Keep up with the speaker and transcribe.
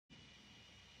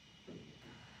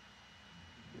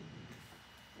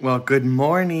Well, good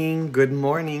morning, good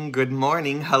morning, good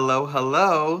morning. Hello,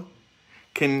 hello.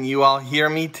 Can you all hear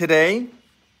me today?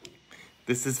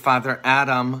 This is Father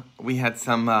Adam. We had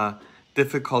some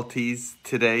difficulties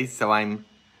today, so I'm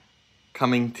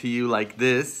coming to you like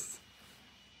this.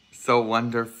 So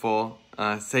wonderful.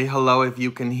 Say hello if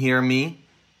you can hear me.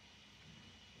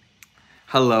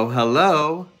 Hello,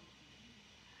 hello.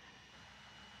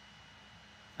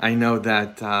 I know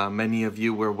that many of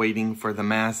you were waiting for the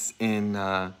Mass in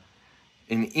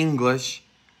English,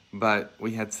 but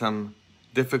we had some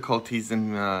difficulties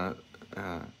in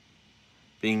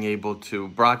being able to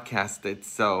broadcast it,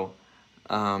 so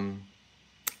I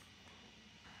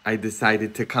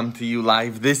decided to come to you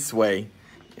live this way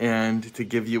and to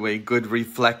give you a good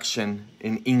reflection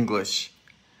in English.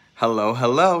 Hello,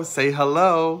 hello, say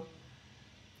hello.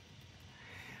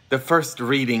 The first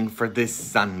reading for this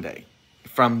Sunday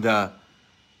from the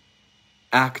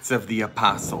Acts of the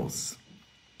Apostles.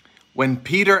 When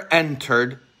Peter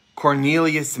entered,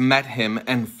 Cornelius met him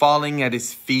and falling at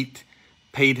his feet,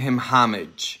 paid him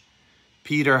homage.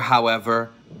 Peter,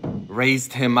 however,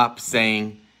 raised him up,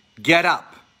 saying, "Get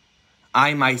up,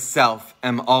 I myself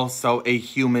am also a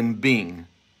human being."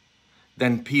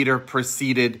 Then Peter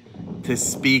proceeded to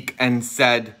speak and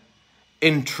said,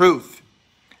 "In truth,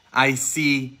 I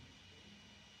see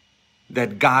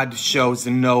that God shows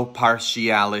no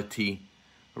partiality.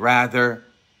 Rather,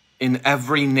 in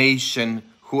every nation,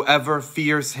 whoever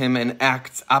fears him and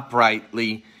acts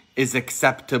uprightly is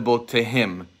acceptable to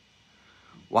him."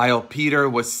 While Peter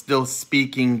was still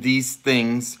speaking these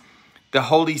things, the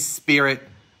Holy Spirit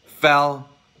fell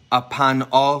upon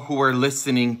all who were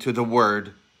listening to the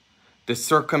word. The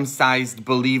circumcised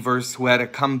believers who had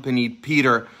accompanied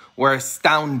Peter were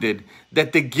astounded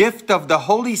that the gift of the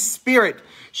Holy Spirit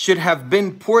should have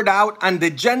been poured out on the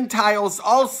Gentiles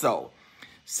also,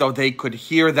 so they could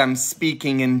hear them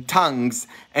speaking in tongues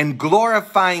and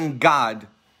glorifying God.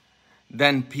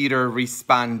 Then Peter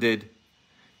responded,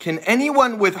 "Can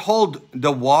anyone withhold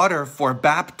the water for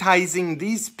baptizing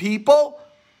these people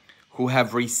who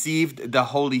have received the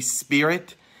Holy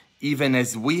Spirit even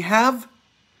as we have?"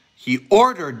 He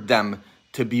ordered them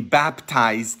to be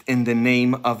baptized in the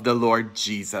name of the Lord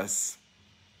Jesus.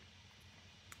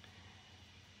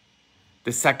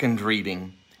 The second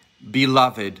reading,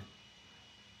 Beloved,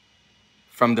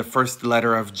 from the first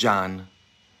letter of John.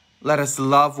 Let us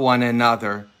love one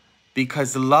another,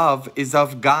 because love is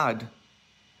of God.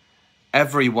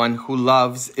 Everyone who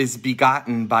loves is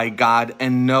begotten by God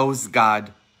and knows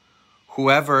God.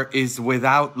 Whoever is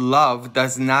without love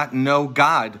does not know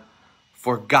God,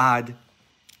 for God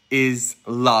is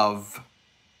love.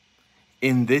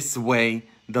 In this way,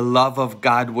 the love of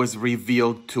God was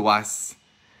revealed to us.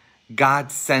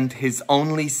 God sent his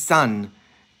only Son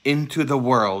into the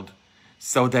world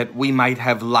so that we might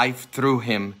have life through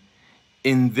him.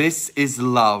 In this is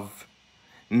love,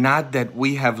 not that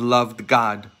we have loved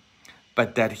God,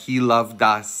 but that he loved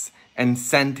us and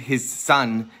sent his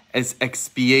Son as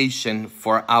expiation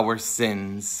for our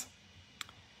sins.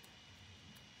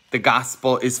 The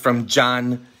Gospel is from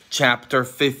John chapter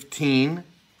 15.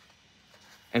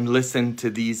 And listen to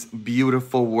these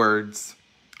beautiful words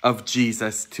of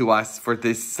Jesus to us for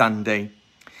this Sunday.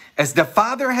 "As the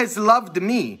Father has loved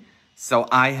me, so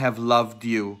I have loved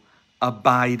you.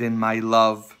 Abide in my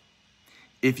love.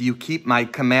 If you keep my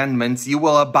commandments, you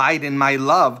will abide in my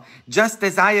love, just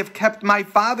as I have kept my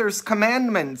Father's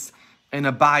commandments and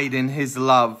abide in his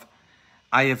love.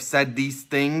 I have said these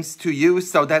things to you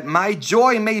so that my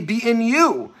joy may be in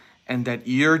you and that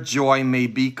your joy may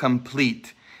be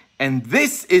complete. And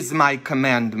this is my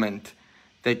commandment,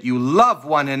 that you love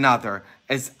one another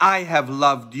as I have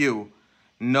loved you.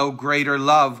 No greater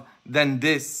love than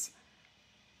this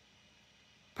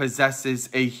possesses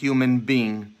a human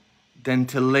being than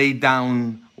to lay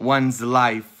down one's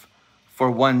life for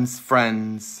one's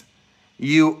friends.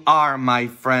 You are my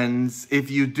friends if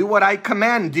you do what I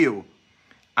command you.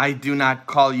 I do not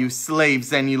call you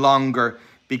slaves any longer,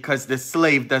 because the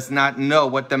slave does not know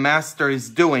what the master is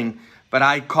doing, but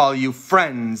I call you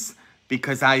friends,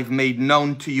 because I have made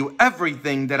known to you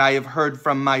everything that I have heard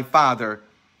from my Father.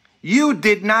 You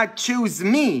did not choose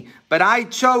me, but I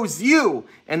chose you,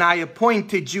 and I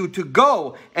appointed you to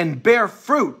go and bear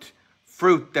fruit,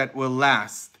 fruit that will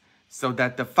last, so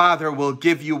that the Father will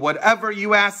give you whatever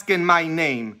you ask in my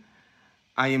name.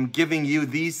 I am giving you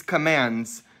these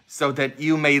commands so that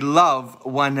you may love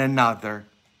one another."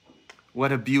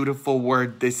 What a beautiful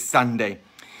word this Sunday.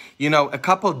 You know, a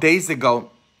couple days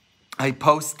ago, I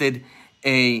posted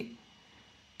a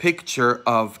picture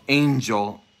of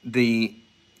Angel, the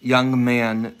young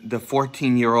man, the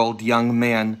 14-year-old young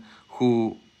man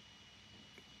who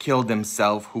killed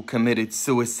himself, who committed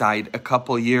suicide a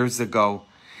couple years ago.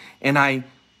 And I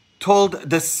told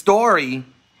the story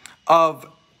of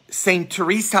Saint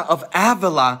Teresa of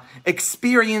Avila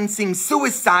experiencing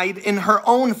suicide in her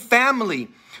own family,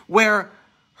 where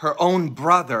her own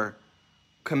brother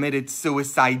committed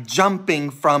suicide,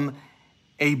 jumping from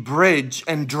a bridge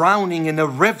and drowning in a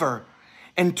river.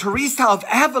 And Teresa of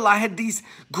Avila had these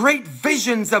great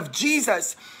visions of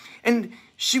Jesus, and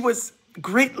she was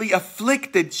greatly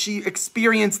afflicted. She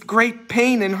experienced great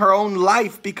pain in her own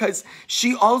life because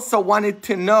she also wanted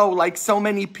to know, like so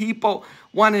many people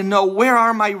want to know, where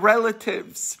are my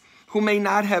relatives who may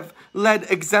not have led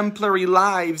exemplary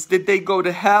lives? Did they go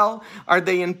to hell? Are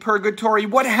they in purgatory?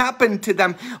 What happened to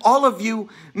them? All of you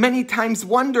many times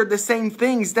wonder the same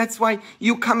things. That's why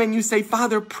you come and you say,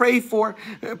 Father, pray for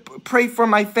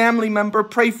my family member,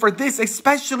 pray for this,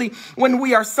 especially when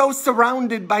we are so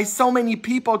surrounded by so many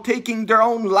people taking their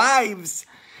own lives.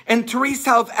 And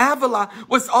Teresa of Avila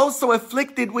was also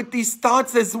afflicted with these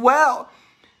thoughts as well.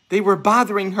 They were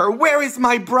bothering her. Where is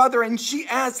my brother? And she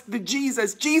asked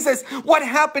Jesus, Jesus, what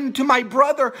happened to my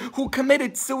brother who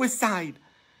committed suicide?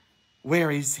 Where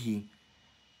is he?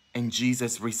 And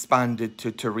Jesus responded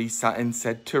to Teresa and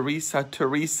said, Teresa,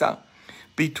 Teresa,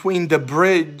 between the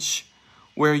bridge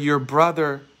where your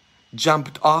brother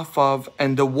jumped off of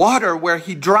and the water where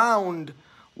he drowned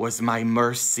was my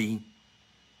mercy.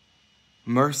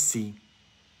 Mercy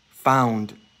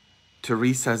found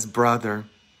Teresa's brother.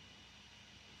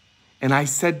 And I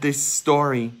said this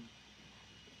story,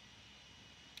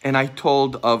 and I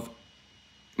told of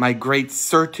my great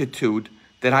certitude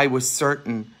that I was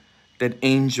certain that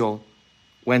Angel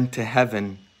went to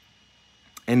heaven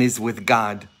and is with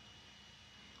God.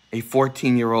 A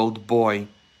 14-year-old boy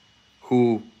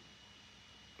who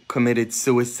committed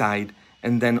suicide,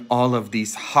 and then all of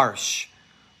these harsh,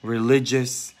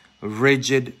 religious,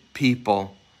 rigid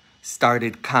people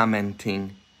started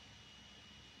commenting.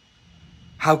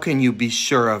 How can you be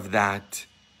sure of that?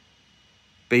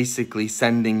 Basically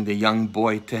sending the young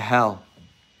boy to hell.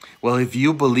 Well, if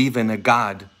you believe in a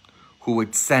God who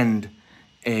would send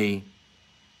a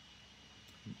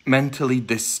mentally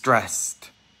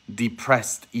distressed,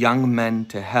 depressed young man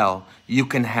to hell, you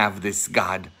can have this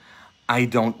God. I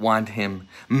don't want him.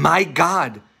 My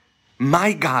God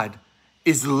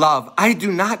is love. I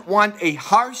do not want a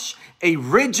harsh, a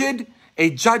rigid, a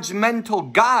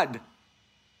judgmental God.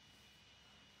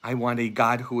 I want a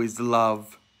God who is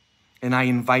love. And I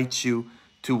invite you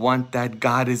to want that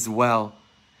God as well.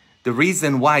 The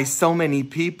reason why so many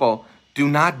people do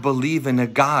not believe in a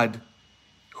God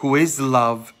who is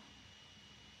love,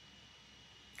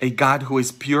 a God who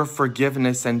is pure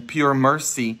forgiveness and pure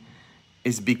mercy,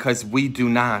 is because we do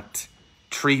not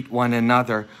treat one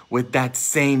another with that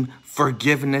same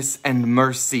forgiveness and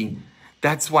mercy.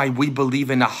 That's why we believe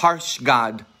in a harsh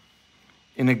God,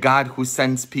 in a God who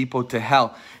sends people to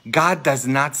hell. God does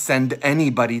not send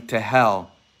anybody to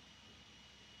hell.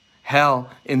 Hell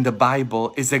in the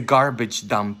Bible is a garbage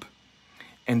dump,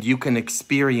 and you can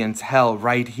experience hell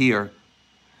right here.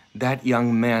 That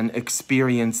young man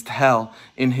experienced hell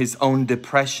in his own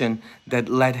depression that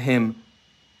led him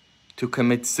to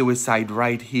commit suicide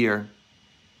right here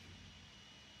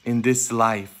in this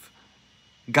life.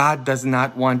 God does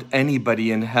not want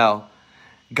anybody in hell.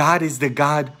 God is the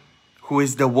God who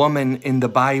is the woman in the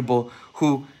Bible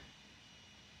who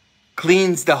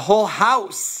cleans the whole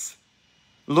house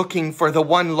looking for the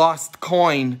one lost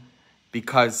coin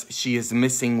because she is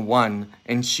missing one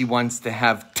and she wants to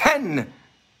have 10.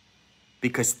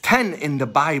 Because 10 in the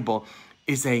Bible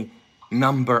is a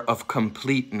number of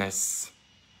completeness.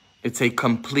 It's a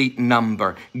complete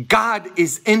number. God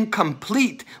is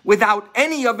incomplete without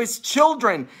any of his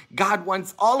children. God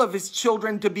wants all of his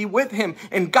children to be with him,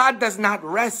 and God does not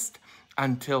rest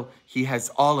until he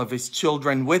has all of his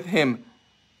children with him.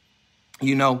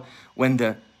 You know, when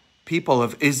the people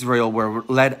of Israel were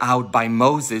led out by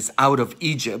Moses out of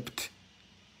Egypt,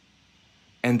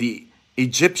 and the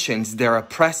Egyptians, their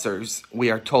oppressors, we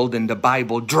are told in the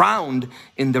Bible, drowned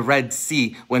in the Red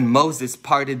Sea. When Moses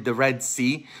parted the Red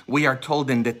Sea, we are told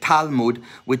in the Talmud,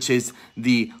 which is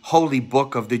the holy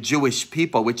book of the Jewish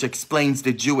people, which explains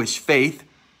the Jewish faith.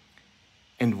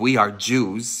 And we are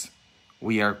Jews.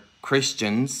 We are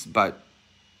Christians, but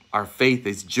our faith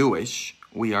is Jewish.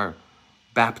 We are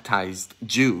baptized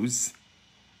Jews.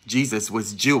 Jesus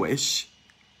was Jewish.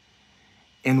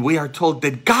 And we are told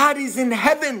that God is in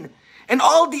heaven. And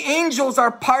all the angels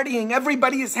are partying.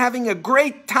 Everybody is having a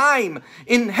great time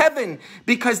in heaven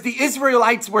because the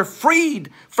Israelites were freed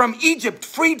from Egypt,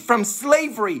 freed from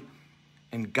slavery.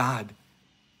 And God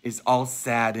is all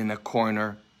sad in a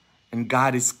corner And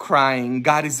God is crying.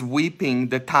 God is weeping,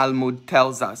 the Talmud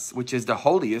tells us, which is the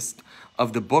holiest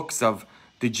of the books of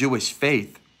the Jewish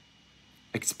faith,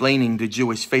 explaining the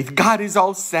Jewish faith. God is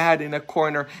all sad in a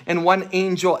corner. And one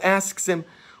angel asks him,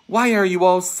 "Why are you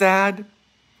all sad?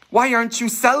 Why aren't you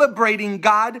celebrating,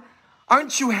 God?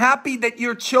 Aren't you happy that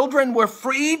your children were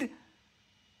freed?"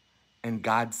 And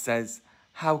God says,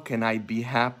 "How can I be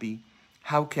happy?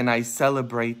 How can I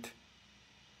celebrate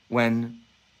when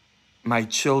my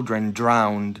children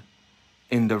drowned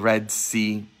in the Red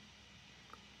Sea?"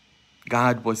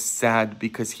 God was sad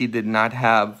because he did not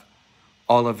have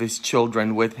all of his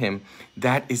children with him.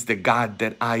 That is the God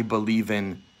that I believe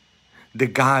in. The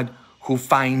God who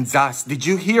finds us. Did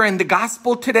you hear in the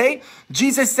gospel today?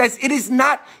 Jesus says, "It is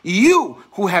not you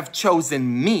who have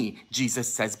chosen me,"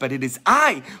 Jesus says, "but it is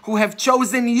I who have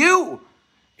chosen you."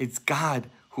 It's God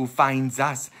who finds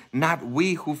us, not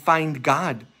we who find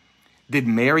God. Did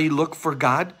Mary look for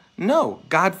God? No,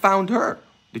 God found her.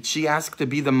 Did she ask to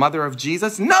be the mother of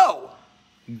Jesus? No,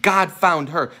 God found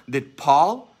her. Did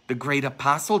Paul, the great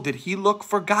apostle, did he look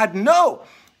for God? No,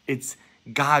 it's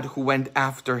God who went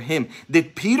after him.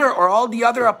 Did Peter or all the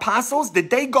other apostles, did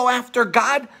they go after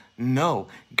God? No,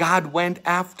 God went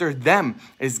after them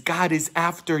as God is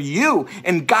after you.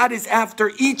 And God is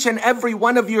after each and every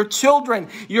one of your children,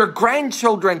 your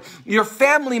grandchildren, your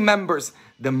family members.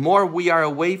 The more we are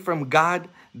away from God,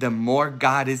 the more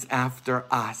God is after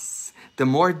us. The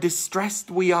more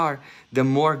distressed we are, the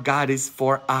more God is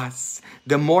for us.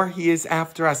 The more he is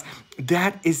after us.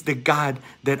 That is the God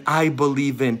that I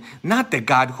believe in. Not the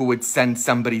God who would send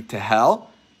somebody to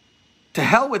hell. To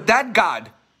hell with that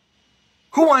God.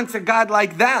 Who wants a God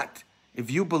like that? If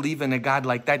you believe in a God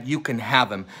like that, you can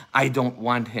have him. I don't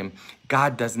want him.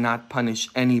 God does not punish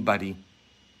anybody.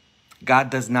 God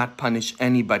does not punish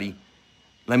anybody.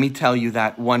 Let me tell you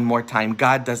that one more time.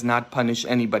 God does not punish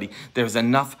anybody. There's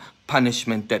enough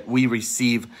punishment that we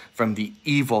receive from the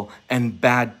evil and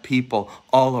bad people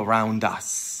all around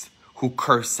us who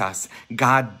curse us.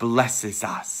 God blesses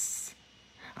us.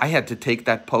 I had to take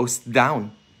that post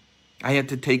down. I had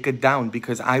to take it down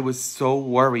because I was so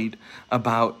worried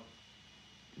about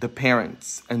the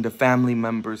parents and the family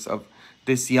members of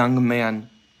this young man.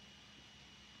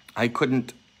 I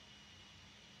couldn't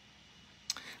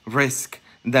risk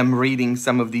them reading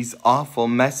some of these awful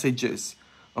messages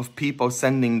of people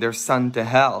sending their son to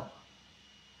hell.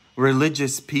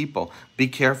 Religious people. Be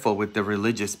careful with the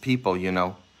religious people, you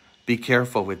know. Be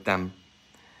careful with them.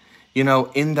 You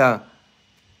know, in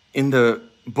the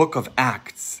book of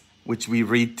Acts, which we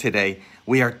read today,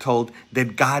 we are told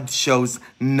that God shows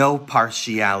no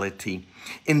partiality.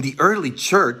 In the early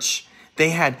church,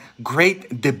 they had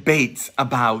great debates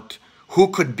about who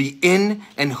could be in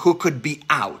and who could be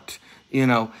out, you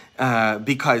know,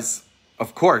 because,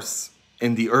 of course,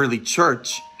 in the early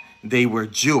church, they were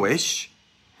Jewish,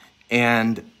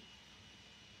 and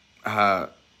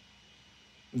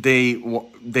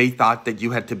they thought that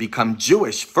you had to become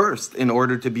Jewish first in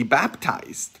order to be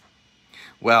baptized.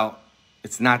 Well,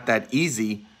 it's not that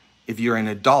easy if you're an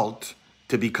adult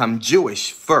to become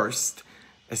Jewish first,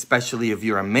 especially if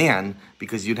you're a man,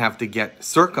 because you'd have to get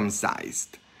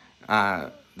circumcised.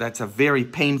 That's a very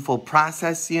painful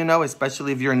process, you know,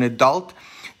 especially if you're an adult.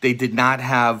 They did not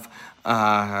have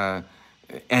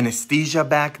anesthesia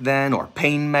back then, or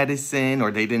pain medicine, or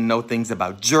they didn't know things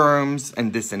about germs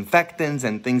and disinfectants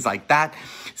and things like that.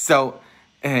 So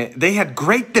they had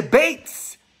great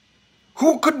debates.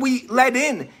 Who could we let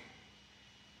in?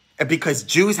 Because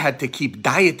Jews had to keep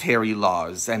dietary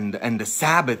laws and the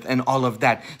Sabbath and all of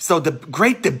that. So the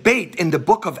great debate in the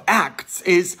book of Acts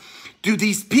is, do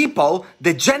these people,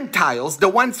 the Gentiles, the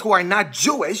ones who are not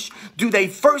Jewish, do they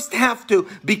first have to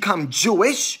become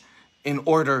Jewish in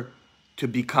order to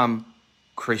become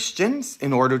Christians,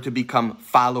 in order to become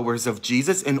followers of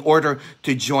Jesus, in order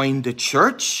to join the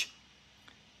church?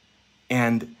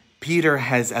 And Peter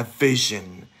has a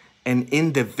vision. And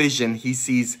in the vision, he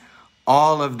sees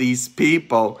all of these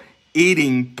people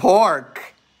eating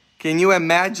pork. Can you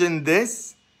imagine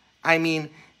this? I mean,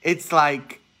 it's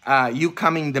like you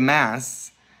coming to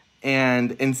Mass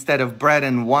and instead of bread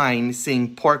and wine,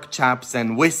 seeing pork chops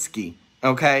and whiskey,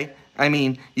 okay? I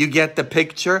mean, you get the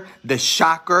picture, the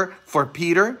shocker for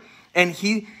Peter. And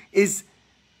he is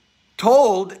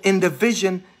told in the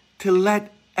vision to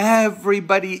let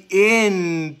everybody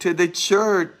into the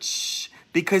church,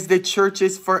 because the church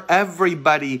is for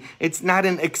everybody. It's not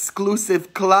an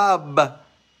exclusive club.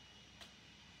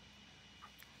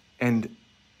 And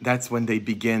that's when they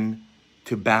begin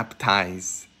to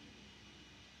baptize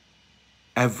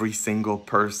every single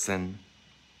person.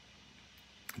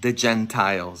 The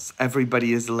Gentiles,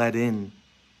 everybody is let in.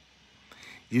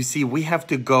 You see, we have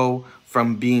to go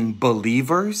from being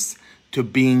believers to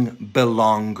being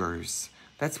belongers.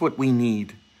 That's what we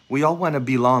need. We all want to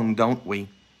belong, don't we?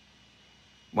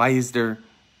 Why is there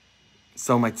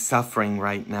so much suffering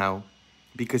right now?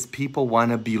 Because people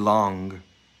want to belong.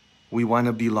 We want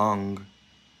to belong.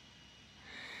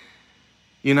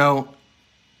 You know,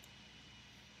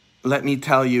 let me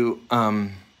tell you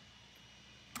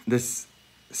this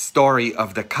story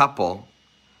of the couple.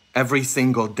 Every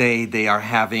single day they are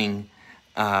having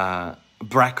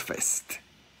breakfast.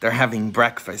 They're having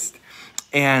breakfast.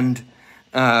 And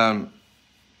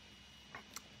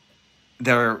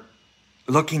they're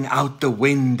looking out the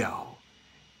window.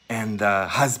 And the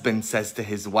husband says to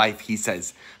his wife, he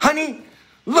says, "Honey,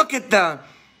 look at the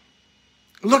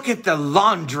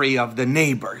laundry of the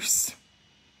neighbors.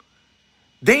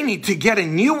 They need to get a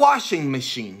new washing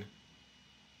machine.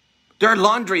 Their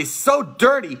laundry is so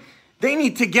dirty. They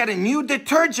need to get a new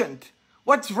detergent.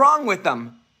 What's wrong with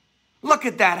them? Look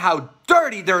at that, how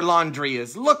dirty their laundry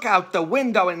is. Look out the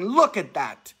window and look at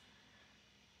that."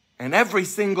 And every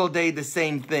single day the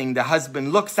same thing. The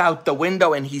husband looks out the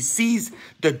window and he sees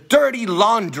the dirty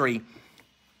laundry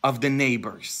of the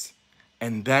neighbors.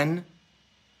 And then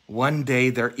one day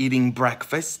they're eating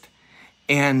breakfast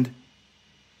and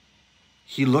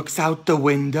he looks out the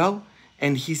window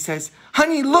and he says,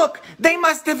 "Honey, look, they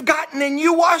must have gotten a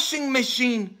new washing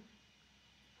machine.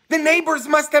 The neighbors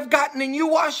must have gotten a new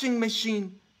washing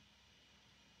machine.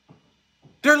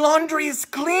 Their laundry is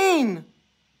clean."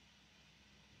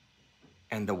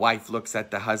 And the wife looks at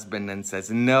the husband and says,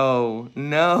 No,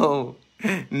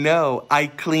 I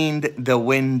cleaned the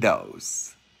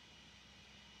windows."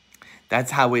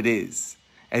 That's how it is.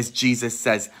 As Jesus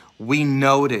says, we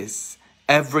notice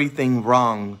everything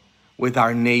wrong with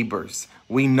our neighbors.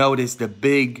 We notice the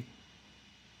big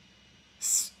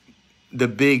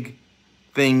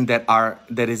thing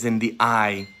that is in the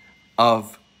eye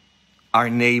of our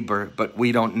neighbor, but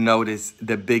we don't notice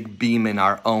the big beam in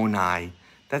our own eye.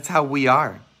 That's how we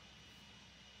are.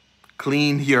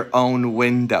 Clean your own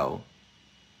window.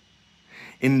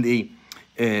 In the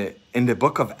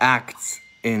book of Acts,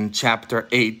 in chapter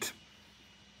 8,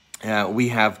 we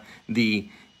have the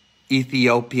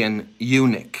Ethiopian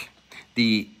eunuch.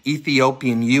 The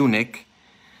Ethiopian eunuch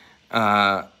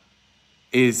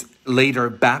is later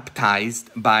baptized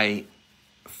by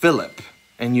Philip.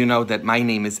 And you know that my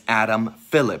name is Adam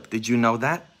Philip. Did you know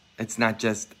that? It's not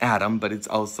just Adam, but it's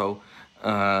also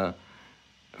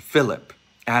Philip.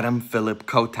 Adam Philip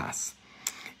Kotas.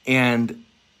 And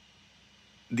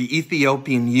the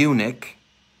Ethiopian eunuch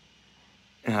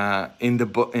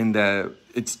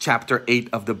it's chapter 8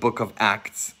 of the book of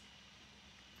Acts,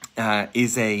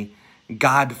 is a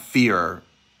God-fearer,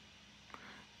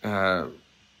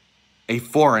 a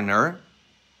foreigner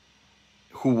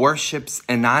who worships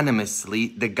anonymously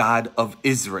the God of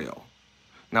Israel.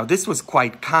 Now, this was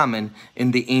quite common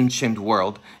in the ancient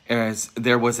world, as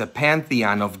there was a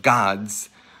pantheon of gods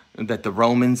that the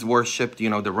Romans worshipped, you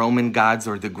know, the Roman gods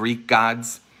or the Greek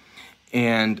gods.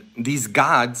 And these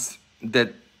gods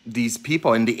that these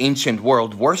people in the ancient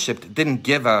world worshipped didn't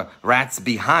give a rat's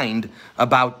behind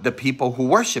about the people who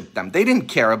worshipped them. They didn't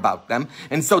care about them.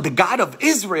 And so the God of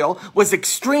Israel was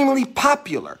extremely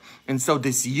popular. And so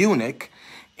this eunuch,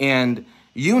 and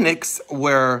eunuchs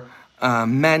were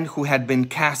men who had been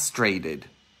castrated.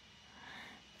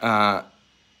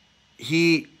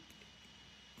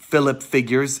 Philip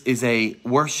figures, is a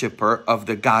worshiper of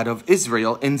the God of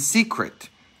Israel in secret.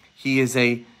 He is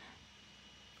a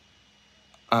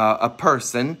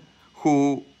person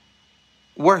who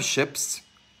worships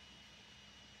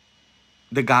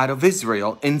the God of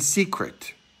Israel in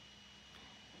secret.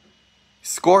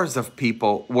 Scores of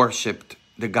people worshipped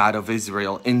the God of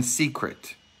Israel in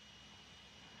secret,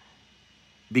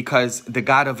 because the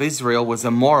God of Israel was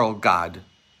a moral God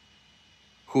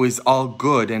who is all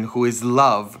good and who is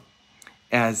love,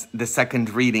 as the second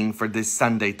reading for this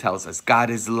Sunday tells us. God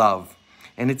is love,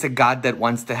 and it's a God that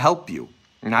wants to help you,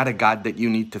 not a God that you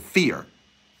need to fear.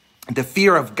 The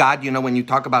fear of God, you know, when you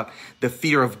talk about the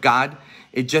fear of God,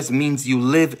 it just means you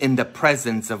live in the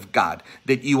presence of God,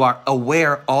 that you are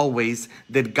aware always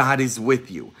that God is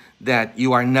with you, that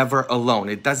you are never alone.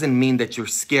 It doesn't mean that you're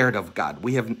scared of God.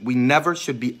 We never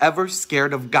should be ever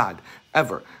scared of God,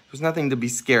 ever. There's nothing to be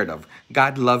scared of.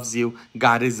 God loves you,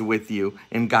 God is with you,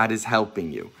 and God is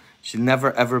helping you. You should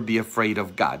never ever be afraid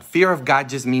of God. Fear of God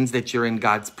just means that you're in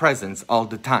God's presence all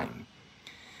the time,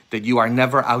 that you are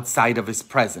never outside of his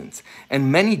presence.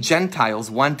 And many Gentiles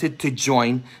wanted to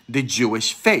join the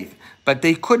Jewish faith, but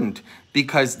they couldn't,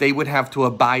 because they would have to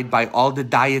abide by all the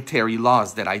dietary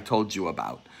laws that I told you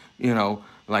about. You know,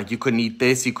 like you couldn't eat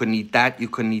this, you couldn't eat that, you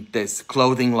couldn't eat this.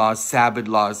 Clothing laws, Sabbath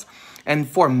laws. And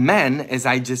for men, as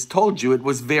I just told you, it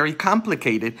was very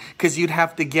complicated because you'd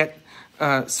have to get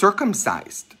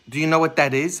circumcised. Do you know what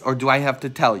that is? Or do I have to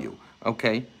tell you?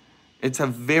 Okay. It's a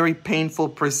very painful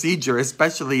procedure,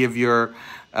 especially if you're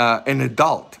an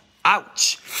adult.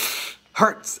 Ouch.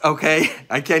 Hurts, okay?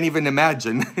 I can't even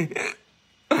imagine.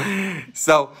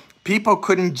 So people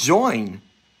couldn't join.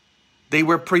 They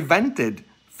were prevented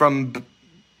from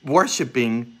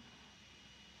worshiping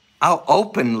out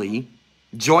openly,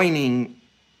 joining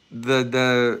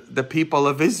the people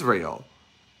of Israel.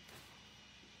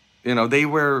 You know, they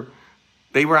were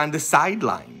on the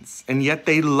sidelines, and yet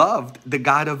they loved the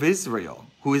God of Israel,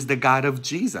 who is the God of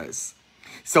Jesus.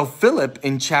 So Philip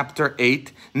in chapter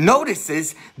 8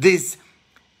 notices this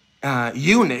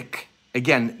eunuch,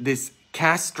 again, this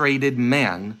castrated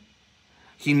man.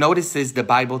 He notices, the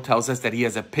Bible tells us that he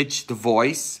has a pitched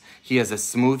voice. He has a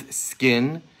smooth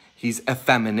skin. He's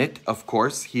effeminate, of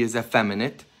course. He is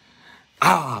effeminate.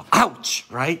 Ah, ouch,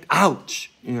 right?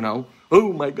 Ouch, you know.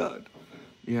 Oh, my God.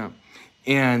 Yeah.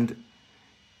 And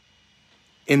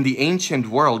in the ancient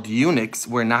world, eunuchs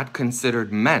were not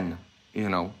considered men, you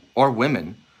know, or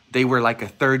women. They were like a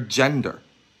third gender.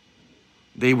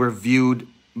 They were viewed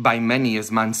by many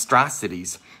as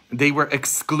monstrosities. They were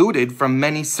excluded from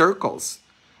many circles,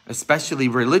 especially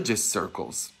religious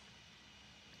circles.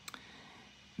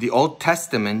 The Old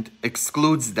Testament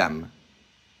excludes them.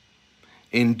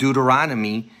 In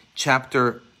Deuteronomy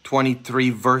chapter 23,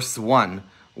 verse 1,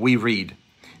 we read,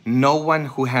 "No one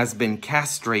who has been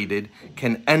castrated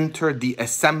can enter the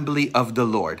assembly of the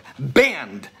Lord."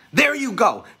 Banned. There you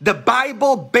go. The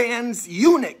Bible bans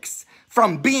eunuchs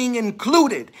from being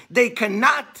included. They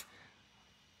cannot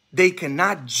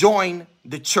join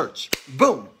the church.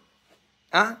 Boom.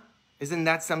 Huh? Isn't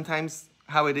that sometimes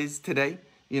how it is today?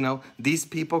 You know, these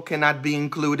people cannot be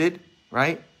included,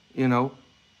 right? You know,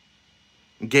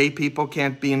 gay people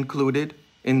can't be included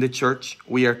in the church,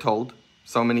 we are told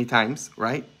so many times,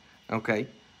 right? Okay.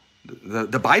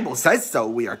 The Bible says so,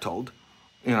 we are told.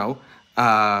 You know,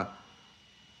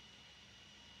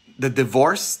 the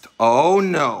divorced, oh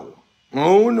no.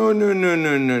 Oh,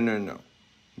 no.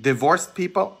 Divorced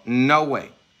people, no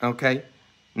way, okay?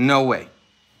 No way.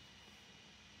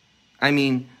 I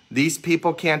mean, these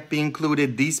people can't be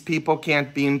included. These people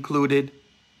can't be included.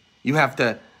 You have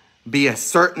to be a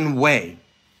certain way.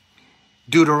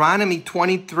 Deuteronomy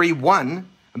 23:1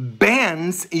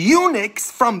 bans eunuchs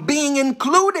from being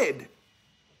included.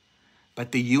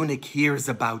 But the eunuch hears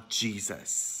about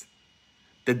Jesus,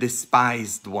 the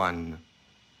despised one,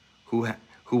 who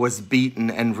was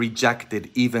beaten and rejected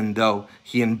even though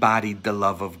he embodied the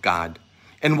love of God.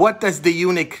 And what does the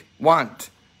eunuch want?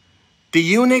 The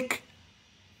eunuch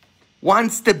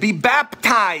wants to be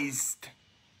baptized.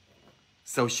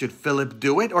 So should Philip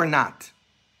do it or not?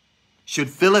 Should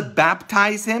Philip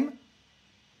baptize him?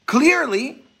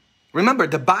 Clearly, remember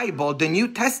the Bible, the New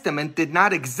Testament did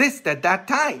not exist at that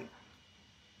time.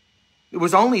 It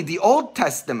was only the Old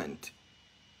Testament.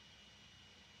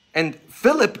 And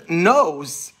Philip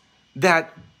knows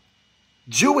that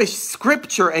Jewish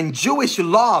scripture and Jewish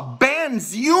law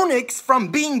bans eunuchs from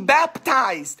being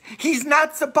baptized. He's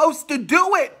not supposed to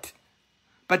do it.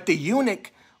 But the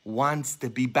eunuch wants to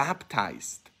be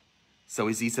baptized. So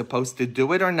is he supposed to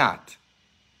do it or not?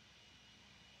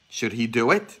 Should he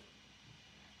do it?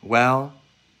 Well,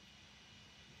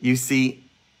 you see,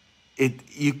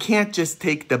 you can't just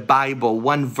take the Bible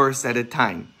one verse at a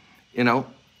time, you know.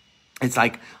 It's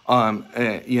like,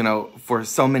 you know, for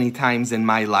so many times in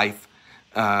my life,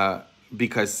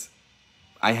 because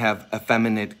I have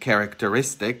effeminate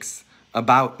characteristics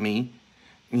about me,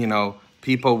 you know,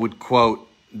 people would quote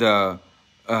the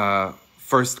 1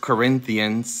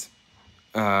 Corinthians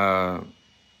to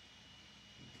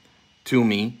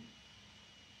me,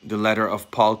 the letter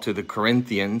of Paul to the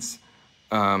Corinthians,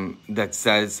 that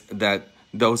says that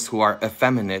those who are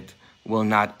effeminate will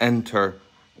not enter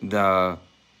the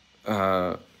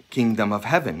kingdom of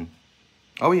heaven.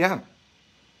 Oh yeah,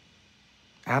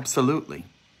 absolutely.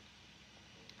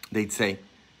 They'd say,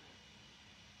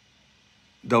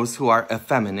 those who are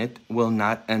effeminate will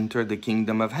not enter the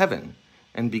kingdom of heaven.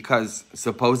 And because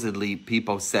supposedly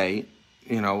people say,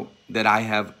 you know, that I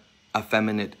have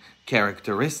effeminate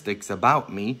characteristics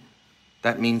about me,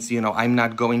 that means, you know, I'm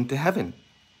not going to heaven.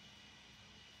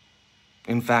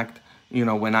 In fact, you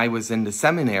know, when I was in the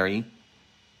seminary,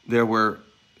 there were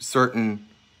certain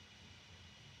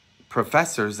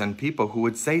professors and people who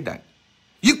would say that.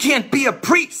 You can't be a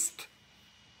priest.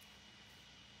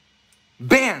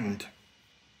 Banned.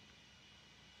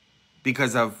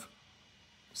 because of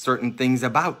certain things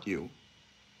about you.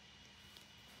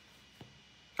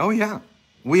 Oh yeah,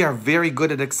 we are very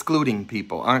good at excluding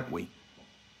people, aren't we?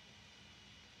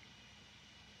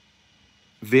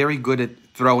 Very good at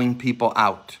throwing people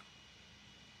out.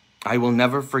 I will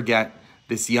never forget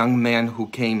this young man who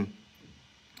came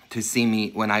to see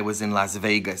me when I was in Las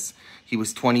Vegas. He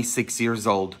was 26 years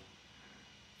old.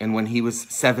 And when he was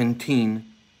 17,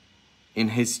 in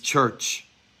his church,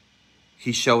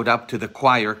 he showed up to the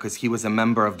choir because he was a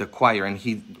member of the choir, and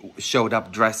he showed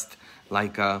up dressed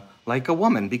like a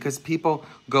woman, because people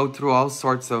go through all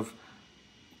sorts of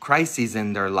crises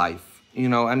in their life. You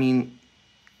know, I mean,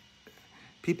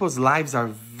 people's lives are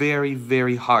very,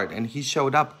 very hard. And he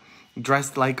showed up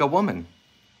dressed like a woman.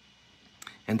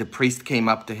 And the priest came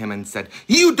up to him and said,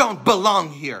 "You don't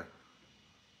belong here.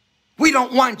 We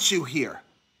don't want you here."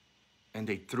 And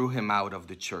they threw him out of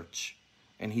the church.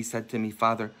 And he said to me,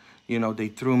 "Father, you know, they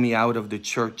threw me out of the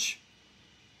church.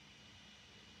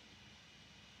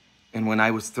 And when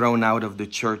I was thrown out of the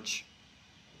church,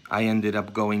 I ended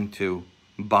up going to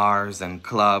bars and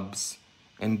clubs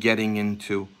and getting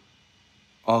into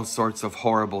all sorts of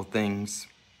horrible things.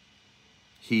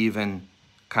 He even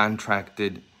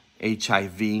contracted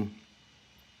HIV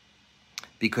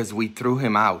because we threw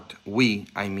him out.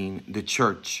 I mean the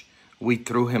church, we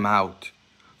threw him out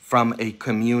from a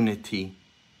community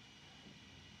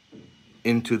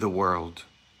into the world.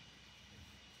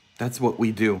 That's what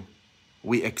we do.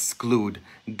 We exclude.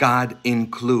 God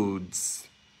includes.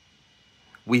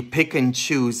 We pick and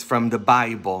choose from the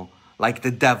Bible like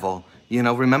the devil. You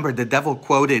know, remember, the devil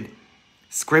quoted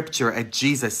scripture at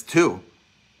Jesus too.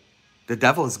 The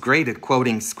devil is great at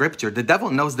quoting scripture. The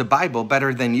devil knows the Bible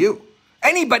better than you.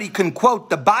 Anybody can quote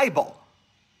the Bible.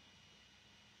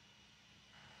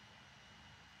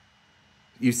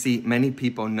 You see, many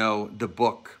people know the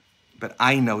book, but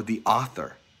I know the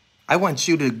author. I want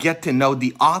you to get to know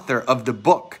the author of the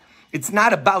book. It's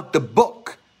not about the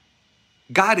book.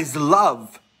 God is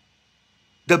love.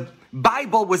 The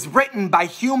Bible was written by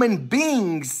human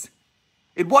beings.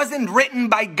 It wasn't written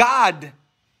by God.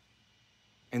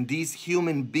 And these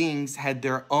human beings had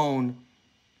their own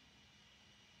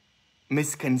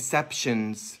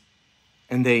misconceptions,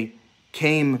 and they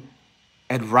came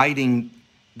at writing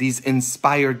these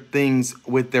inspired things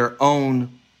with their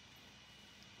own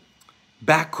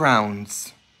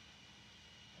backgrounds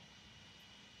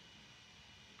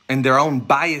and their own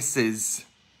biases.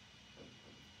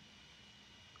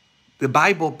 The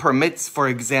Bible permits, for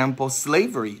example,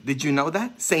 slavery. Did you know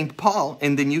that? St. Paul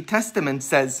in the New Testament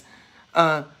says,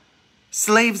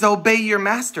 slaves, obey your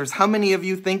masters. How many of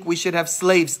you think we should have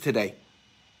slaves today?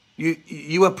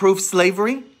 You approve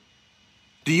slavery?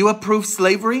 Do you approve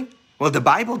slavery? Well, the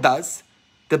Bible does.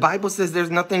 The Bible says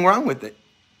there's nothing wrong with it.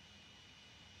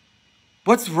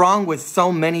 What's wrong with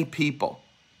so many people?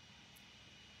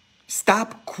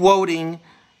 Stop quoting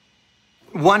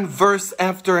one verse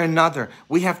after another.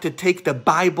 We have to take the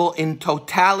Bible in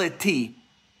totality.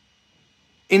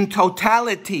 In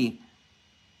totality.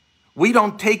 We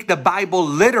don't take the Bible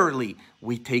literally.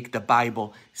 We take the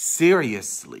Bible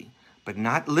seriously, but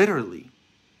not literally.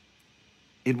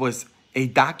 It was a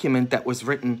document that was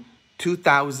written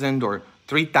 2,000 or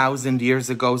 3,000 years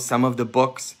ago, some of the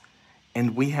books,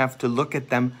 and we have to look at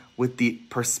them with the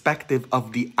perspective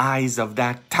of the eyes of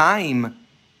that time.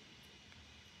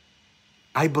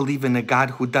 I believe in a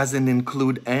God who doesn't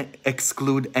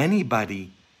exclude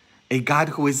anybody, a God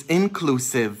who is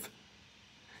inclusive.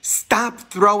 Stop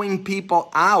throwing people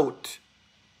out.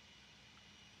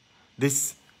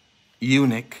 This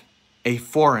eunuch, a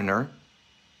foreigner,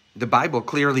 the Bible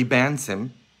clearly bans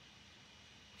him.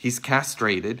 He's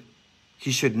castrated.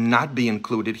 He should not be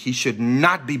included. He should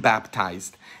not be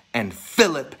baptized. And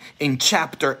Philip, in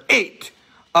chapter 8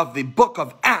 of the book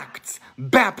of Acts,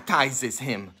 baptizes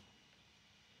him.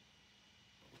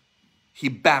 He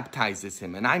baptizes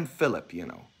him. And I'm Philip, you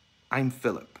know. I'm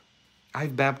Philip.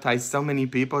 I've baptized so many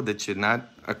people that should not,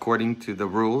 according to the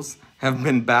rules, have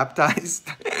been baptized.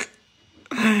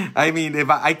 I mean, if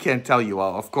I can't tell you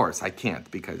all, of course I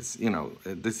can't, because, you know,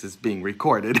 this is being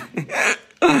recorded.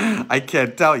 I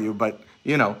can't tell you, but,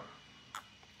 you know,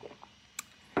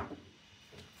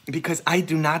 because I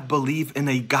do not believe in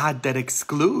a God that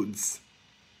excludes.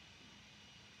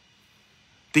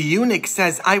 The eunuch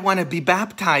says, I want to be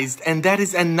baptized, and that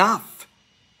is enough.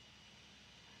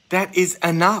 That is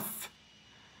enough.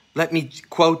 Let me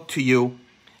quote to you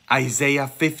Isaiah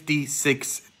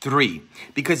 56:3,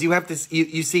 because you have this,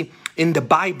 you see, in the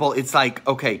Bible, it's like,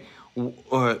 okay,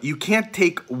 you can't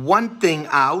take one thing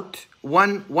out,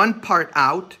 one part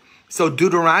out. So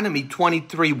Deuteronomy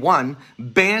 23:1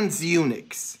 bans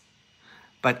eunuchs.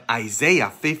 But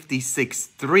Isaiah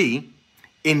 56:3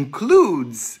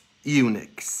 includes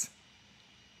eunuchs.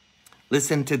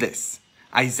 Listen to this.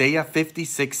 Isaiah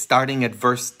 56, starting at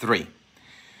verse 3.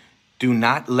 Do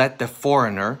not let the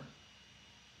foreigner,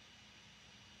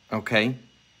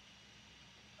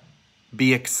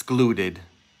 be excluded.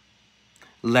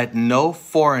 Let no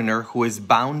foreigner who is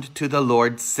bound to the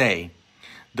Lord say,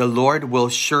 the Lord will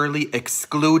surely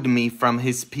exclude me from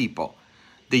his people.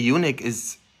 The eunuch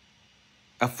is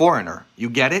a foreigner. You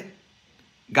get it?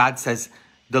 God says,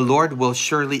 the Lord will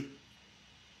surely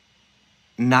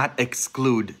not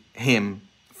exclude him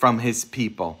from his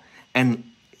people. And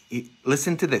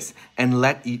listen to this. And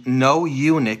let no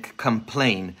eunuch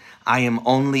complain, I am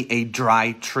only a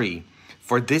dry tree.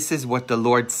 For this is what the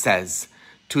Lord says,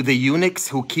 to the eunuchs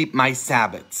who keep my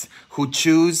Sabbaths, who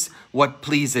choose what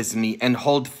pleases me and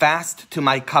hold fast to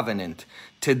my covenant,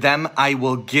 to them I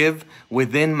will give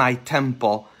within my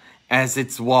temple as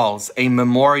its walls a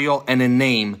memorial and a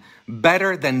name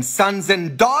better than sons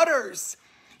and daughters.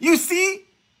 You see?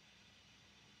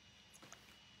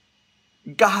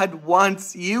 God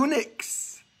wants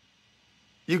eunuchs.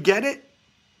 You get it?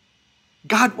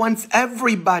 God wants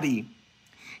everybody.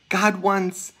 God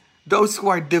wants those who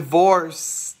are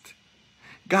divorced.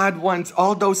 God wants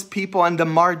all those people on the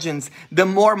margins. The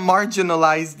more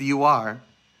marginalized you are,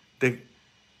 the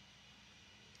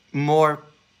more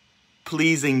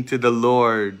pleasing to the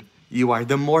Lord you are,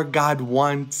 the more God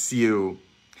wants you.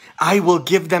 I will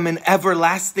give them an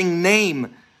everlasting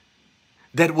name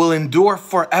that will endure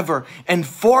forever, and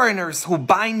foreigners who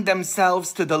bind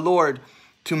themselves to the Lord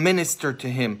to minister to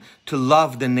him, to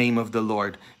love the name of the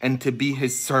Lord, and to be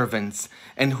his servants,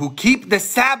 and who keep the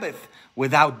Sabbath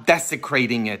without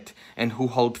desecrating it, and who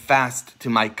hold fast to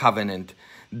my covenant.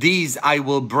 These I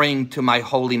will bring to my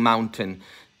holy mountain,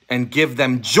 and give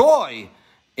them joy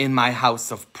in my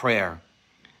house of prayer.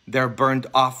 Their burnt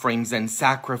offerings and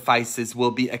sacrifices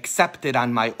will be accepted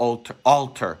on my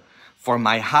altar. For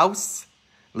my house,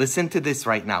 listen to this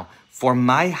right now, for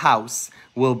my house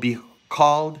will be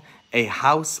called a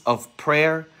house of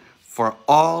prayer for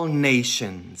all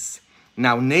nations.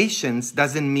 Now, nations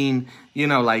doesn't mean,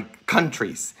 like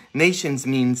countries. Nations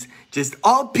means just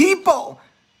all people.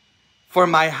 For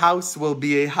my house will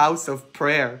be a house of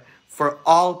prayer for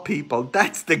all people.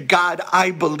 That's the God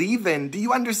I believe in. Do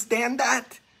you understand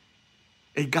that?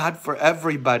 A God for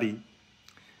everybody.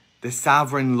 The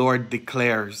sovereign Lord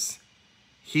declares,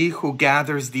 he who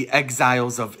gathers the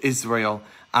exiles of Israel,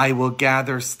 I will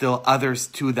gather still others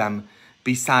to them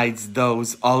besides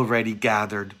those already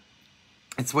gathered.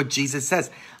 It's what Jesus says.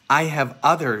 I have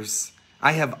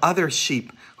other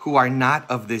sheep who are not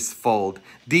of this fold.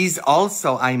 These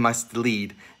also I must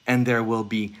lead, and there will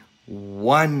be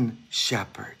one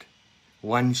shepherd.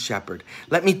 One shepherd.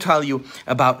 Let me tell you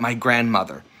about my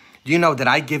grandmother. Do you know that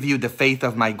I give you the faith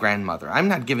of my grandmother? I'm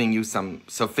not giving you some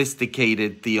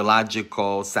sophisticated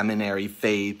theological seminary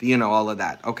faith, all of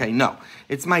that. Okay, no.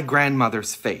 It's my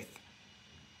grandmother's faith.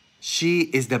 She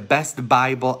is the best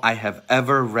Bible I have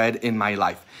ever read in my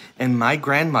life. And my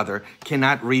grandmother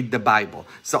cannot read the Bible.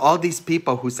 So all these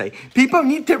people who say, people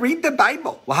need to read the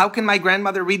Bible. Well, how can my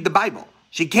grandmother read the Bible?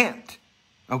 She can't.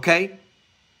 Okay?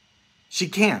 She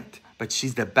can't. But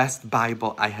she's the best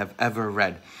Bible I have ever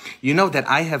read. You know that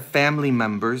I have family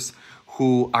members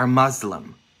who are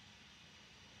Muslim,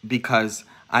 because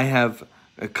I have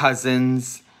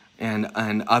cousins and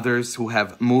others who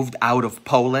have moved out of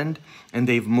Poland, and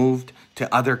they've moved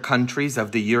to other countries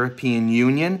of the European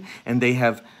Union, and they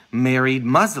have married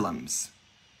Muslims.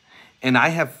 And I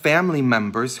have family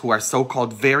members who are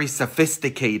so-called very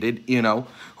sophisticated,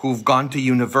 who've gone to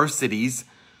universities,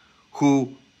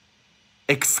 who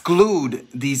exclude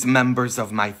these members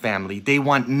of my family. They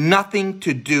want nothing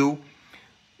to do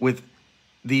with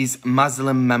these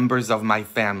Muslim members of my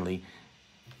family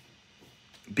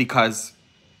because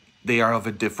they are of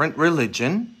a different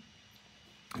religion.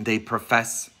 They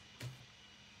profess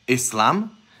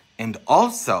Islam, and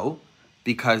also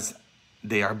because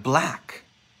they are black.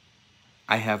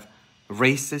 I have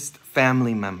racist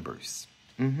family members.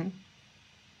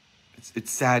 It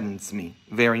saddens me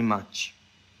very much.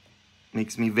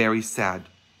 Makes me very sad.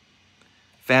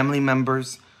 Family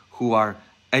members who are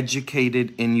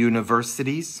educated in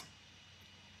universities,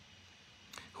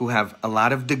 who have a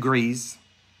lot of degrees,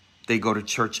 they go to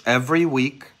church every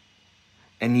week,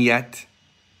 and yet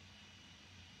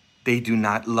they do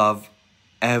not love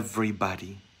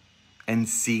everybody and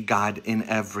see God in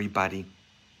everybody.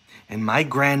 And my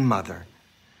grandmother,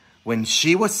 when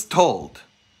she was told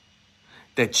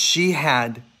that she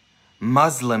had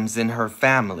Muslims in her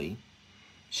family,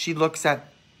 she looks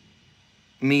at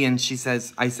me and she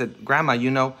says, I said, Grandma,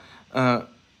 you know,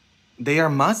 they are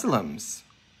Muslims.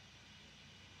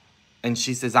 And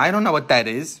she says, I don't know what that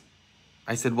is.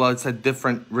 I said, well, it's a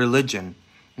different religion.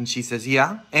 And she says,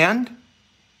 yeah, and?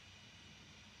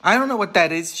 I don't know what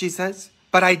that is, she says.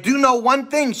 But I do know one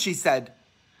thing, she said.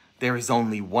 There is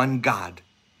only one God,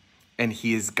 and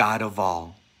he is God of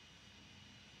all.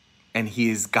 And he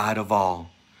is God of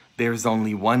all. There is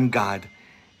only one God,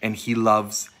 and he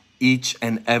loves each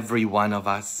and every one of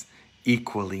us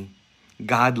equally.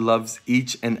 God loves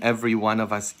each and every one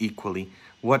of us equally.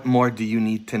 What more do you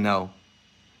need to know?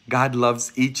 God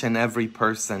loves each and every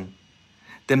person.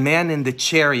 The man in the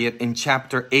chariot in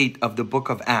chapter 8 of the book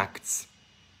of Acts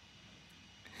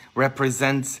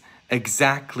represents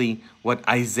exactly what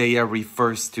Isaiah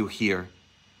refers to here.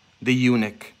 The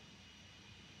eunuch.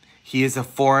 He is a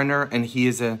foreigner and he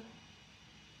is a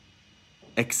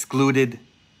excluded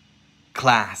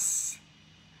class.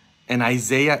 And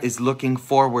Isaiah is looking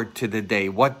forward to the day.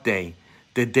 What day?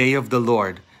 The day of the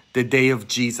Lord, the day of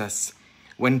Jesus.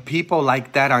 When people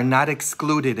like that are not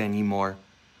excluded anymore.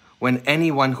 When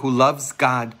anyone who loves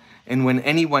God and when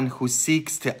anyone who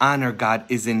seeks to honor God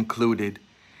is included.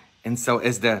 And so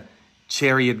as the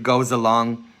chariot goes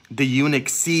along, the eunuch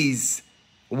sees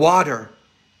water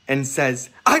and says,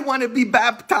 I want to be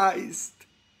baptized.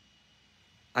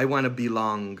 I want to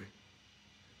belong.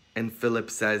 And Philip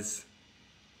says,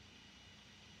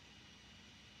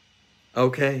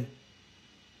 okay,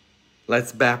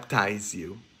 let's baptize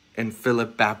you. And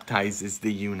Philip baptizes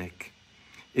the eunuch.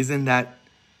 Isn't that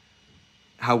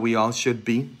how we all should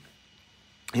be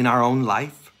in our own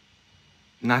life?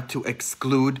 Not to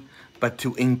exclude, but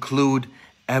to include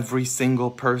every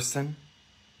single person.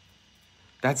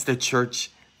 That's the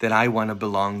church that I want to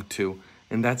belong to.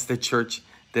 And that's the church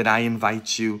that I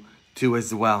invite you to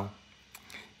as well.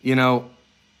 You know,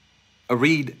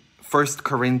 read 1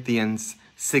 Corinthians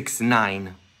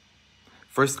 6:9.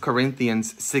 1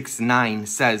 Corinthians 6:9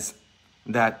 says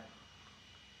that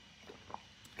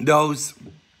those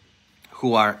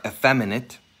who are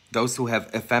effeminate, those who have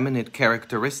effeminate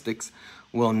characteristics,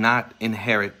 will not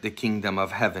inherit the kingdom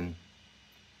of heaven.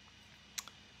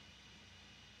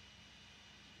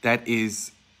 That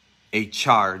is a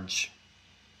charge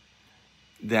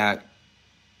that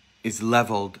is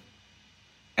leveled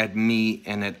at me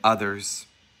and at others.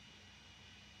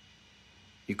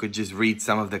 You could just read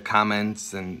some of the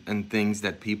comments and things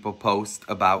that people post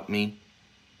about me,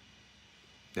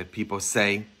 that people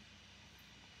say.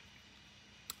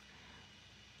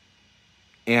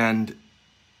 And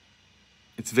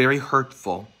it's very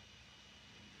hurtful.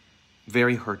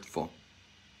 Very hurtful.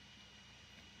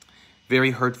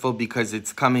 Very hurtful because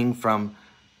it's coming from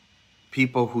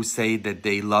people who say that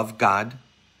they love God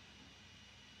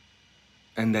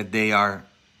and that they are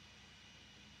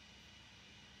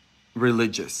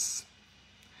religious.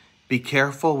 Be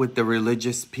careful with the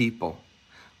religious people.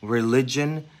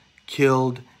 Religion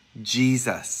killed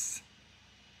Jesus.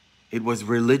 It was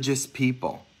religious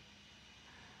people,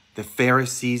 the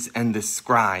Pharisees and the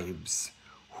scribes,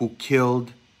 who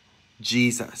killed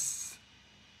Jesus.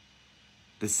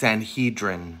 The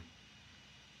Sanhedrin.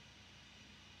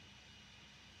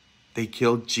 They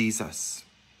killed Jesus.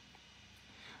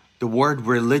 The word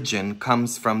religion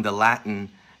comes from the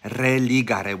Latin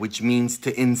religare, which means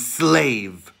to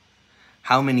enslave.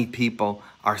 How many people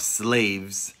are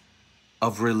slaves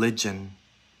of religion?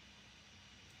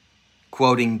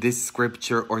 Quoting this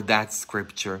scripture or that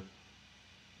scripture.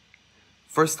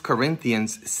 1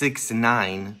 Corinthians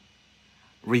 6:9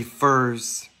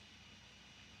 refers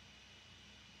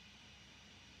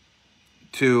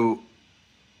to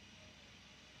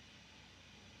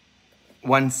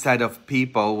one set of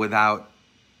people without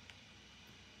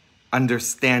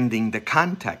understanding the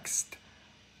context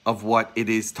of what it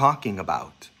is talking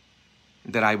about,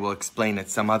 that I will explain at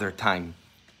some other time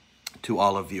to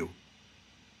all of you.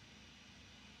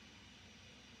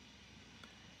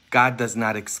 God does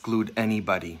not exclude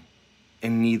anybody,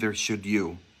 and neither should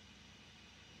you.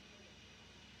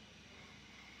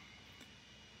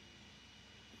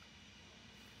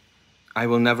 I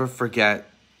will never forget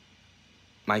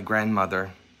my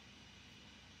grandmother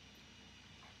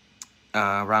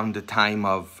around the time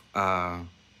of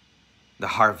the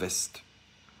harvest,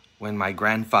 when my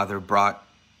grandfather brought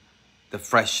the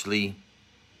freshly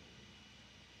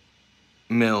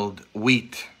milled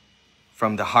wheat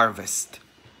from the harvest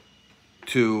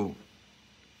to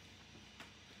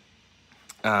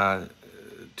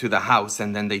the house,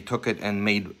 and then they took it and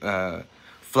made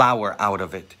flour out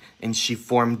of it, and she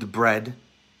formed bread,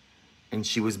 and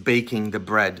she was baking the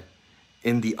bread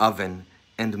in the oven,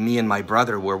 and me and my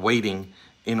brother were waiting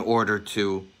in order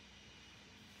to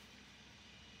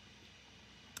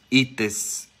eat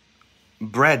this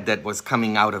bread that was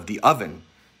coming out of the oven,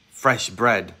 fresh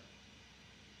bread.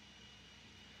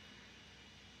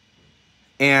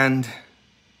 And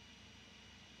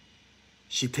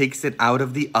she takes it out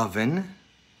of the oven.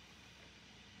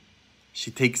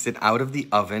 She takes it out of the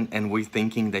oven, and we're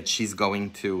thinking that she's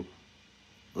going to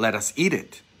let us eat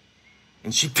it.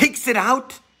 And she takes it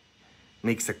out,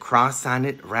 makes a cross on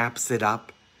it, wraps it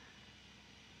up,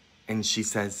 and she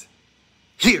says,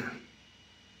 "Here,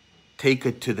 take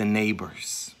it to the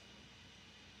neighbors,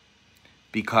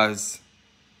 because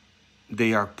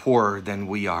they are poorer than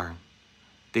we are.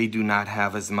 They do not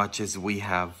have as much as we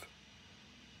have.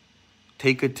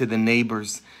 Take it to the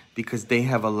neighbors because they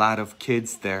have a lot of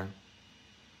kids there.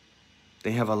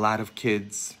 They have a lot of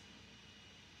kids.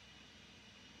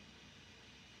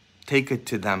 Take it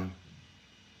to them."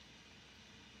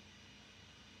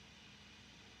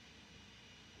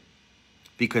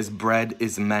 Because bread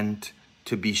is meant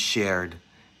to be shared,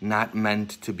 not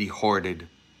meant to be hoarded.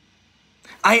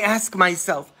 I ask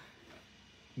myself,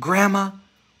 Grandma,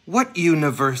 what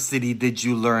university did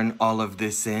you learn all of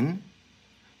this in?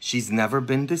 She's never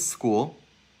been to school,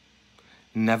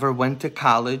 never went to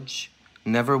college,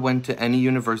 never went to any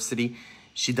university.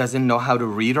 She doesn't know how to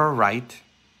read or write.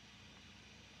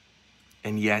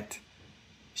 And yet,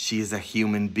 she is a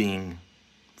human being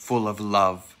full of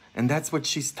love. And that's what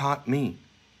she's taught me.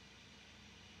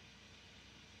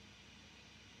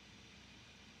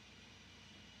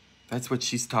 That's what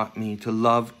she's taught me, to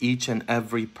love each and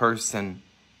every person.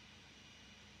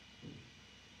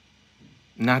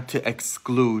 Not to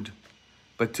exclude,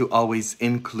 but to always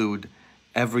include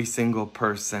every single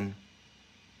person.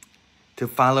 To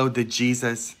follow the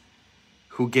Jesus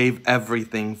who gave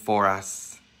everything for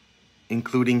us,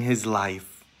 including his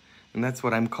life. And that's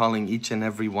what I'm calling each and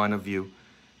every one of you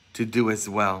to do as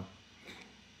well.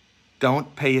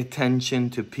 Don't pay attention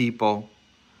to people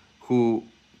who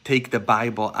take the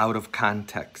Bible out of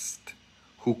context,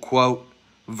 who quote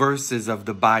verses of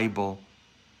the Bible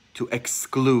to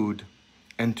exclude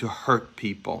and to hurt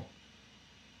people,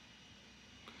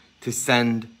 to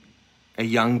send a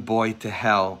young boy to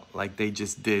hell like they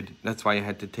just did. That's why I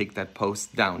had to take that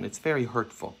post down. It's very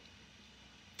hurtful.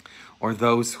 Or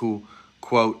those who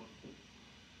quote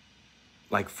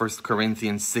like 1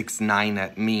 Corinthians 6:9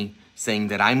 at me, saying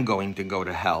that I'm going to go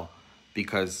to hell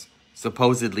because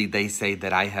supposedly they say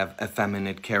that I have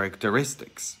effeminate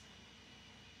characteristics.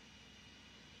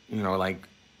 You know, like,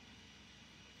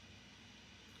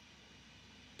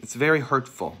 it's very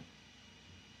hurtful.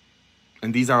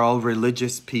 And these are all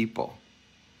religious people.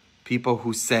 People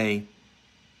who say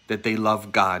that they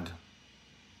love God.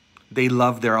 They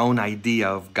love their own idea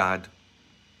of God.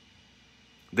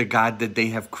 The God that they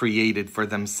have created for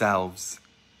themselves.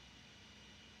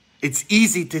 It's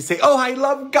easy to say, oh, I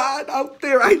love God out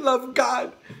there. I love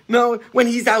God. No, when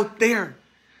he's out there.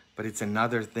 But it's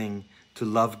another thing to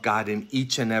love God in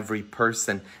each and every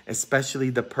person, especially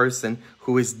the person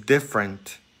who is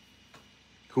different,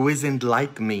 who isn't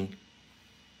like me.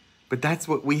 But that's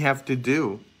what we have to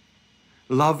do.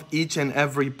 Love each and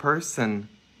every person.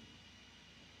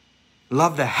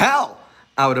 Love the hell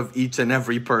out of each and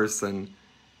every person.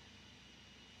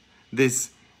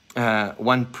 This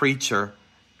one preacher,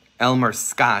 Elmer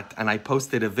Scott, and I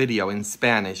posted a video in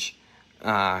Spanish.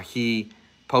 He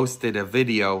posted a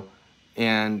video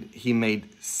and he made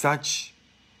such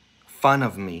fun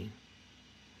of me.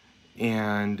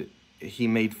 And he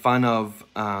made fun of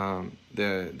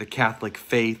the Catholic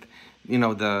faith, you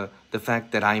know, the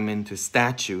fact that I'm into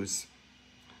statues,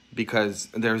 because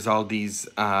there's all these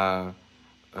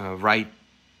right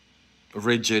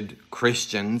rigid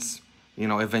Christians, you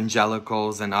know,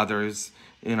 evangelicals and others,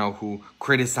 you know, who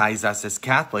criticize us as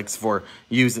Catholics for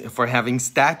having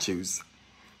statues,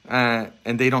 and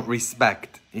they don't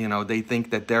respect. You know, they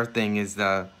think that their thing is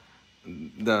the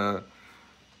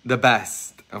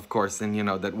best, of course, and you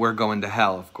know that we're going to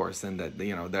hell, of course, and that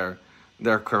you know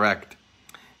they're correct.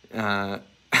 And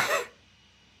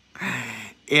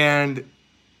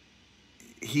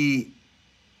he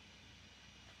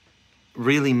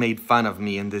really made fun of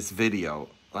me in this video,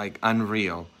 like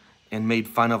unreal, and made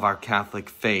fun of our Catholic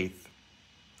faith,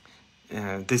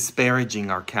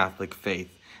 disparaging our Catholic faith.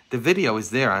 The video is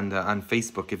there on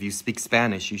Facebook. If you speak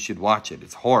Spanish, you should watch it.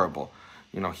 It's horrible.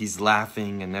 You know, he's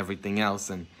laughing and everything else.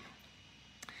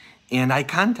 And I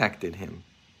contacted him.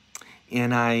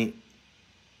 And I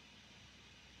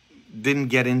didn't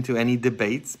get into any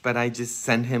debates, but I just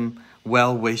sent him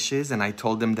well wishes. And I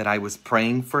told him that I was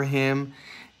praying for him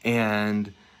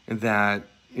and that,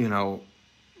 you know,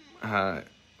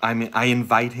 I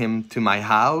invite him to my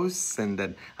house, and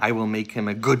that I will make him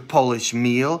a good Polish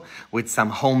meal with some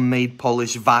homemade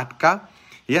Polish vodka.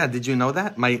 Yeah, did you know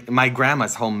that? My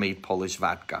grandma's homemade Polish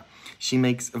vodka. She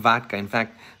makes vodka. In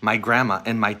fact, my grandma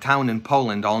and my town in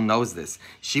Poland all knows this.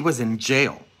 She was in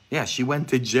jail. Yeah, she went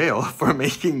to jail for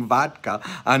making vodka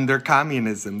under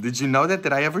communism. Did you know that?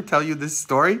 Did I ever tell you this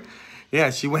story?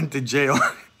 Yeah, she went to jail.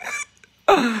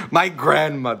 My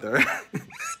grandmother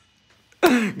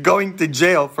going to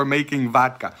jail for making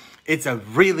vodka. It's a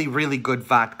really, really good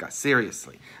vodka.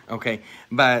 Seriously. Okay.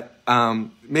 But,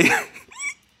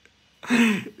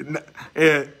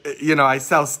 you know, I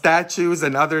sell statues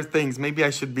and other things. Maybe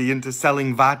I should be into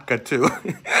selling vodka too.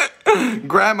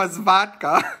 Grandma's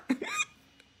vodka.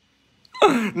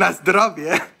 Na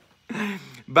zdrowie.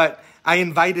 But I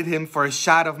invited him for a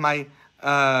shot of my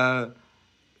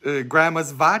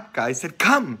grandma's vodka. I said,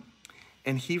 come.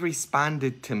 And he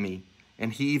responded to me.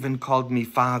 And he even called me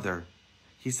Father.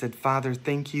 He said, Father,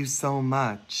 thank you so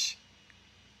much.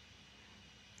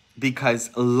 Because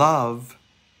love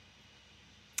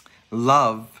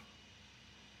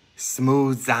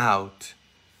smooths out.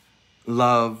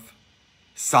 Love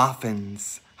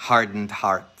softens hardened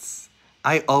hearts.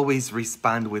 I always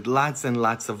respond with lots and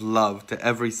lots of love to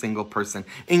every single person,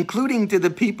 including to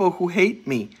the people who hate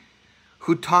me,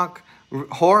 who talk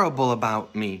horrible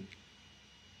about me.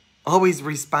 Always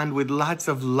respond with lots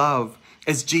of love.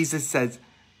 As Jesus says,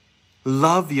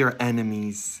 love your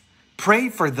enemies. Pray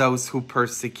for those who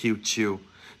persecute you.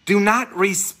 Do not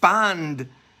respond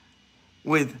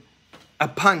with a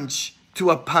punch to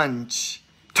a punch.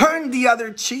 Turn the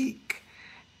other cheek.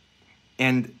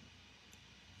 And,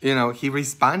 you know, he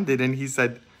responded and he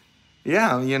said,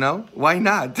 yeah, you know, why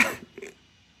not?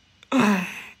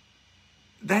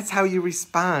 That's how you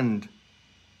respond.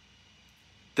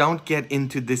 Don't get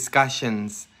into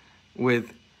discussions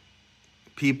with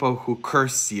people who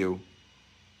curse you.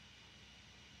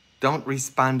 Don't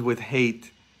respond with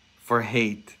hate for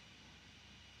hate.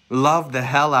 Love the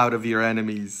hell out of your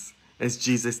enemies, as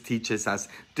Jesus teaches us.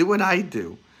 Do what I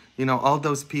do. You know, all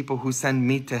those people who send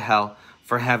me to hell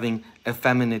for having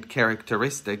effeminate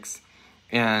characteristics,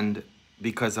 and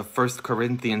because of 1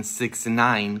 Corinthians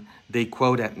 6:9, they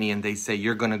quote at me and they say,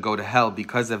 you're going to go to hell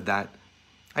because of that.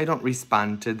 I don't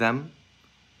respond to them.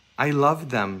 I love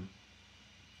them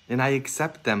and I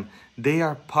accept them. They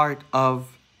are part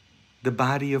of the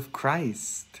body of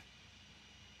Christ.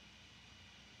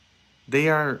 They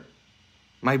are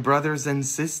my brothers and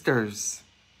sisters.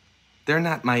 They're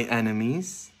not my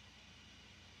enemies.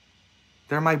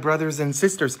 They're my brothers and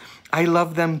sisters. I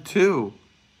love them too.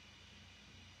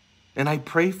 And I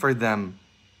pray for them.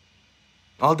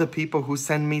 All the people who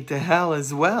send me to hell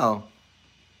as well.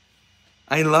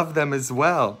 I love them as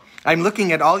well. I'm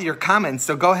looking at all your comments,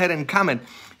 so go ahead and comment.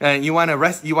 You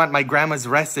want my grandma's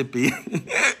recipe?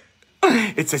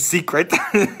 It's a secret.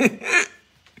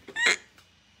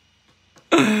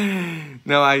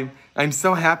 No, I'm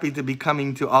so happy to be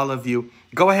coming to all of you.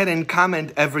 Go ahead and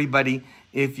comment, everybody,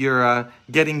 if you're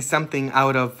getting something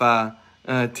out of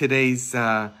today's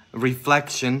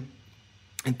reflection.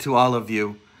 And to all of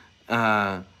you.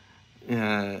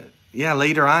 Yeah,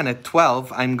 later on at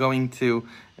 12, I'm going to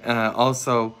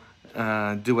also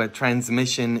do a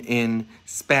transmission in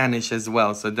Spanish as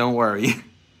well, so don't worry.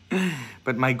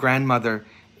 But my grandmother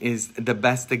is the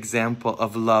best example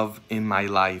of love in my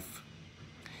life.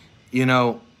 You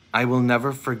know, I will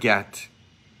never forget.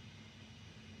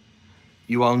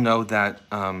 You all know that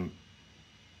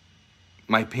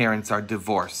my parents are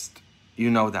divorced.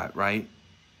 You know that, right?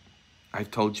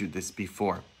 I've told you this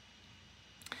before.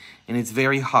 And it's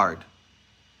very hard.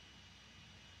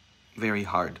 Very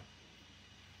hard.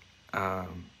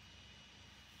 And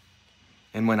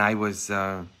when I was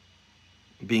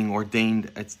being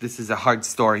ordained, this is a hard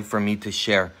story for me to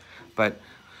share, but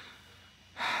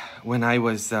when I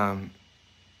was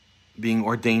being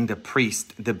ordained a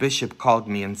priest, the bishop called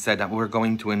me and said, we're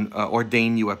going to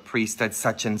ordain you a priest at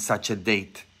such and such a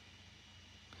date.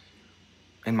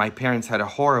 And my parents had a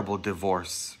horrible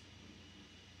divorce.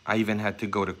 I even had to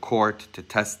go to court to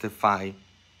testify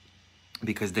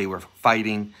because they were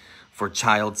fighting for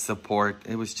child support.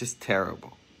 It was just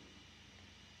terrible.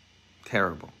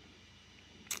 Terrible.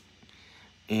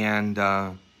 And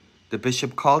the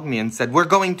bishop called me and said, we're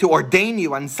going to ordain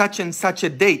you on such and such a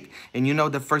date. And you know,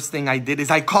 the first thing I did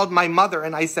is I called my mother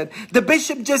and I said, the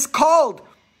bishop just called.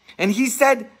 And he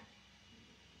said,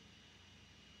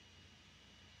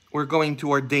 we're going to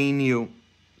ordain you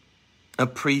a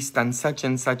priest on such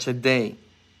and such a day.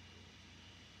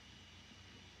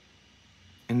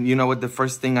 And you know what the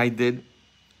first thing I did?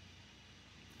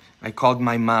 I called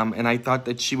my mom and I thought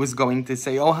that she was going to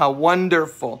say, oh, how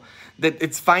wonderful that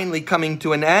it's finally coming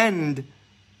to an end.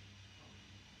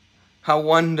 How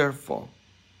wonderful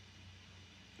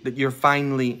that you're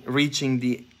finally reaching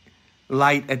the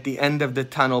light at the end of the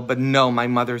tunnel. But no, my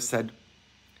mother said,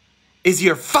 is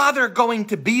your father going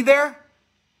to be there?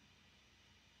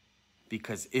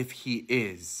 Because if he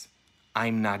is,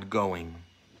 I'm not going.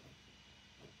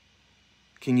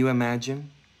 Can you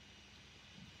imagine?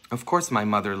 Of course my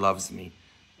mother loves me.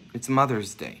 It's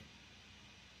Mother's Day.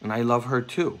 And I love her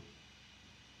too.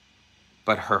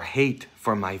 But her hate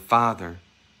for my father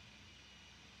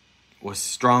was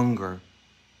stronger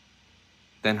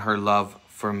than her love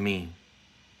for me.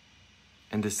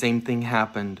 And the same thing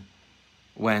happened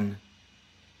when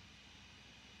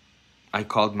I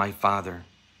called my father.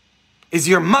 Is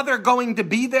your mother going to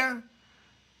be there?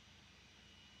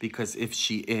 Because if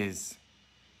she is,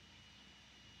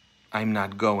 I'm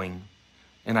not going.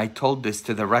 And I told this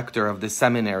to the rector of the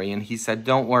seminary, and he said,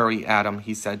 don't worry, Adam.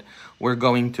 He said, we're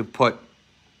going to put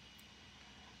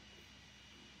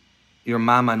your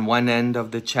mom on one end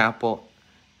of the chapel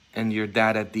and your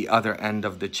dad at the other end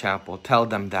of the chapel. Tell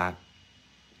them that.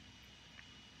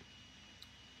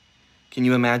 Can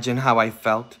you imagine how I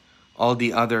felt? All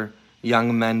the other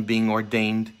young men being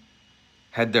ordained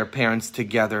had their parents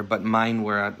together, but mine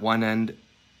were at one end,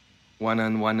 one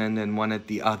on one end and one at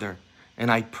the other.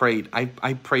 And I prayed. I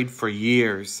prayed for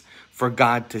years for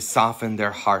God to soften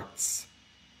their hearts.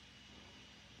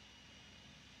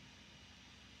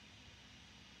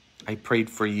 I prayed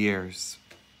for years.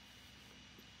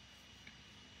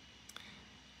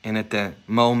 And at the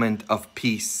moment of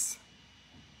peace,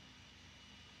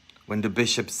 when the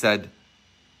bishop said,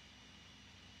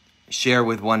 share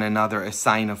with one another a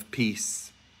sign of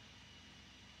peace,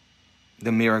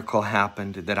 the miracle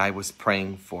happened that I was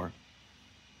praying for.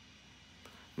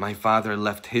 My father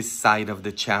left his side of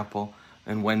the chapel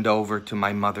and went over to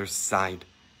my mother's side.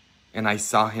 And I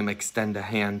saw him extend a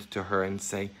hand to her and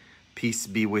say, peace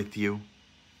be with you.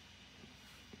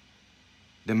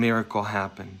 The miracle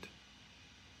happened.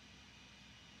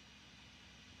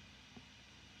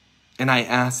 And I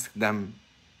asked them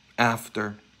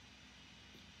after,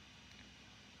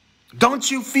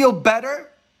 don't you feel better?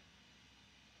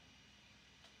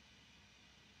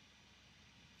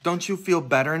 Don't you feel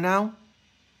better now?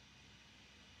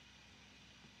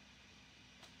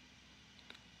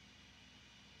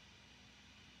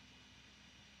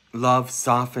 Love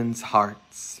softens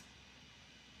hearts.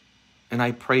 And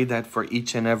I pray that for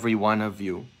each and every one of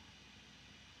you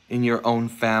in your own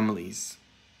families,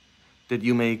 that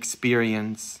you may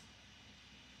experience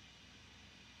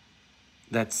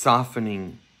that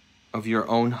softening of your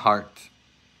own heart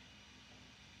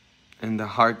and the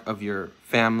heart of your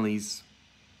families,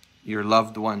 your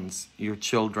loved ones, your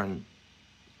children.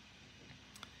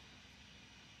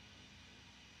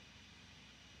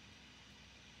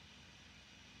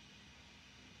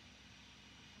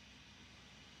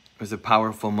 It was a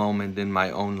powerful moment in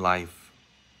my own life,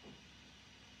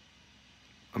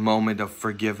 a moment of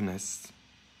forgiveness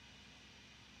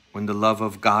when the love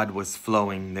of God was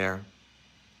flowing there.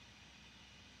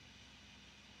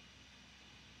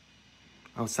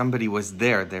 Oh, somebody was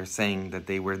there. They're saying that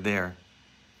they were there.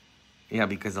 Yeah,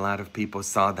 because a lot of people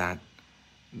saw that.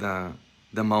 The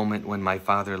moment when my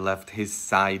father left his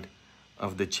side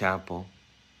of the chapel.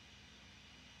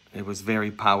 It was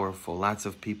very powerful. Lots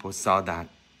of people saw that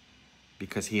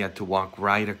because he had to walk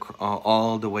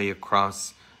all the way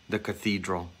across the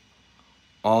cathedral.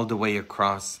 All the way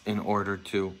across in order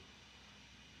to.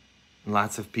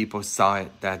 Lots of people saw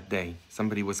it that day.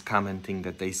 Somebody was commenting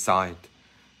that they saw it.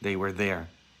 They were there.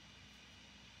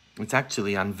 It's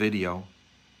actually on video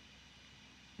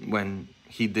when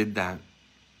he did that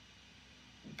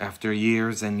after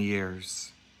years and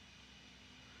years.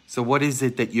 So what is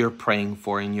it that you're praying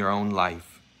for in your own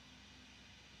life?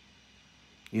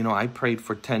 You know, I prayed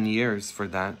for 10 years for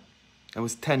that. It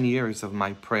was 10 years of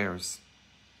my prayers.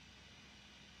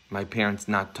 My parents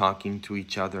not talking to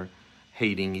each other,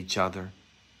 hating each other.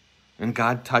 And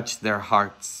God touched their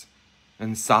hearts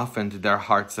and softened their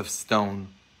hearts of stone.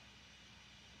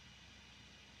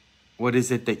 What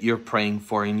is it that you're praying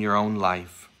for in your own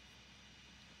life?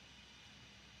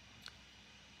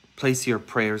 Place your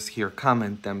prayers here,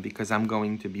 comment them, because I'm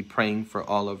going to be praying for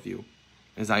all of you,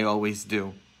 as I always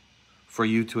do, for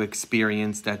you to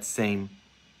experience that same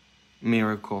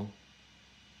miracle.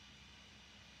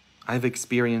 I've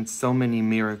experienced so many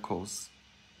miracles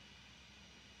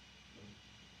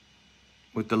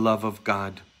with the love of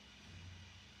God.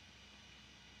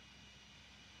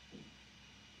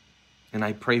 And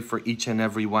I pray for each and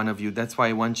every one of you. That's why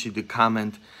I want you to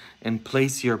comment and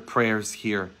place your prayers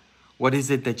here. What is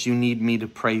it that you need me to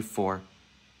pray for?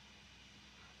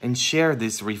 And share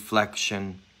this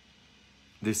reflection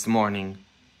this morning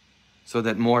so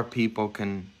that more people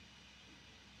can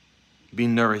be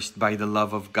nourished by the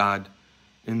love of God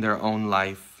in their own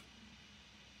life.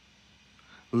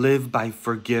 Live by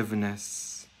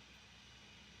forgiveness,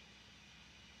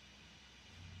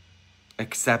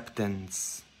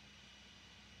 acceptance,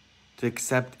 to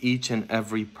accept each and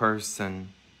every person,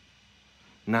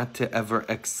 not to ever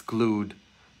exclude,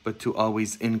 but to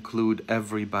always include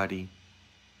everybody.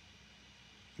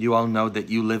 You all know that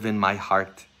you live in my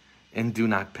heart and do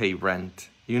not pay rent.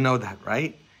 You know that,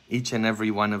 right? Each and every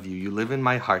one of you. You live in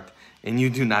my heart and you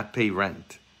do not pay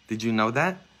rent. Did you know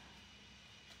that?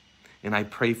 And I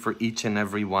pray for each and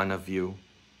every one of you.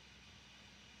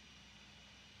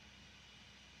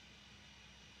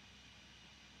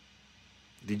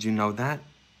 Did you know that?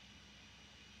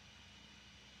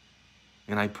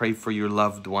 And I pray for your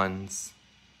loved ones.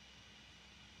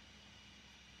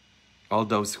 All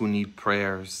those who need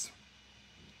prayers.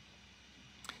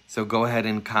 So go ahead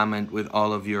and comment with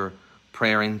all of your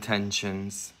prayer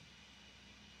intentions.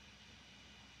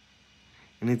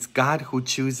 And it's God who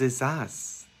chooses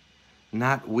us,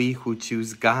 not we who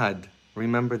choose God.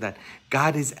 Remember that.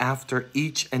 God is after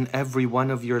each and every one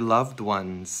of your loved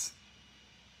ones.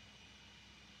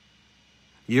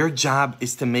 Your job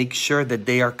is to make sure that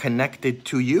they are connected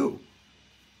to you.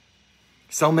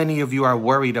 So many of you are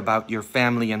worried about your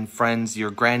family and friends,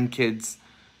 your grandkids.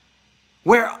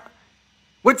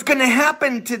 What's going to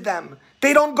happen to them?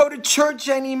 They don't go to church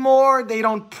anymore. They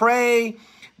don't pray.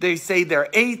 They say they're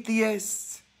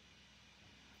atheists.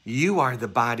 You are the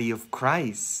body of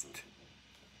Christ.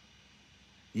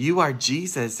 You are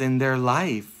Jesus in their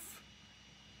life.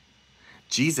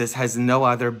 Jesus has no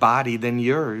other body than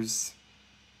yours.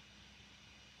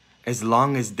 As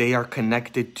long as they are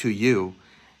connected to you,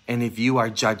 and if you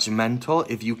are judgmental,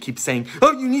 if you keep saying,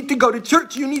 oh, you need to go to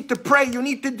church, you need to pray, you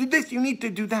need to do this, you need to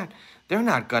do that, they're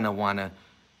not going to want to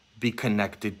be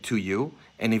connected to you.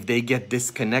 And if they get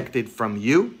disconnected from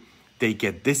you, they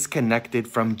get disconnected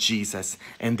from Jesus.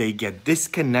 And they get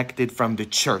disconnected from the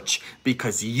church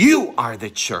because you are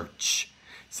the church.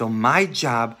 So my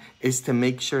job is to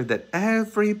make sure that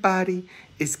everybody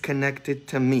is connected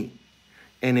to me.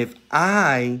 And if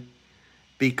I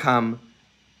become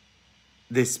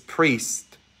this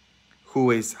priest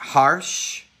who is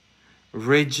harsh,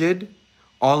 rigid,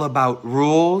 all about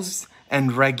rules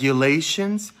and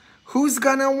regulations, who's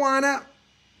gonna wanna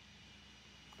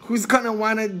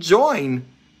join?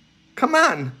 Come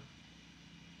on.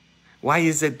 Why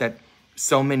is it that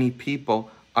so many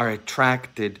people are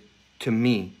attracted to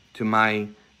me, to my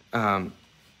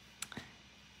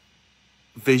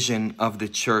vision of the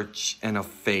church and of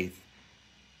faith?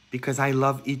 Because I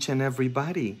love each and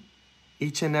everybody,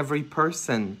 each and every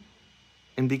person.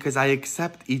 And because I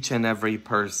accept each and every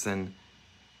person.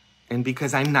 And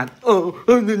because I'm not, no.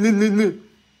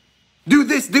 Do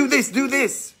this, do this, do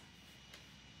this.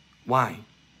 Why?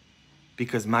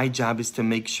 Because my job is to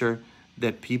make sure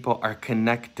that people are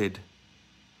connected,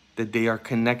 that they are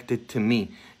connected to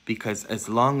me. Because as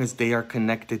long as they are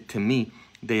connected to me,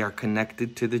 they are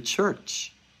connected to the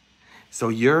church. So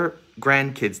your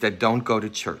grandkids that don't go to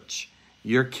church,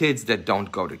 your kids that don't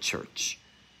go to church,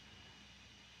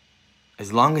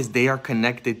 as long as they are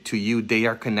connected to you, they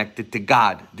are connected to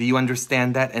God. Do you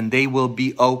understand that? And they will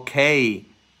be okay.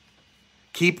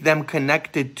 Keep them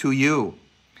connected to you.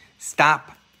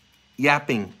 Stop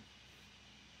yapping.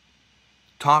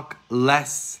 Talk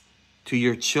less to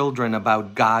your children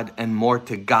about God and more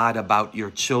to God about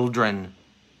your children.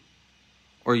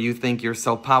 Or you think you're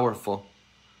so powerful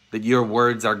that your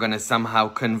words are going to somehow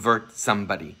convert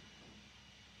somebody.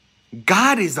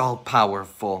 God is all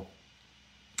powerful.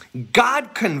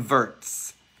 God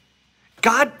converts.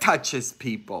 God touches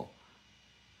people.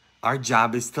 Our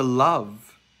job is to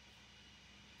love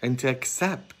and to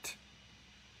accept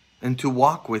and to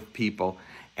walk with people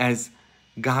as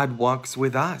God walks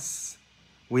with us.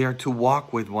 We are to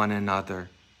walk with one another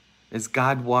as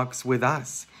God walks with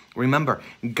us. Remember,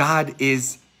 God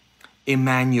is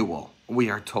Emmanuel, we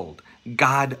are told.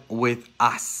 God with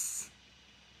us.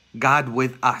 God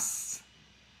with us.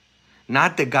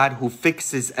 Not the God who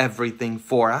fixes everything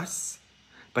for us,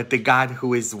 but the God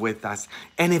who is with us.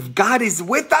 And if God is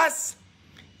with us,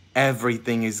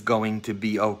 everything is going to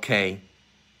be okay.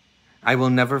 I will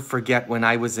never forget when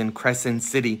I was in Crescent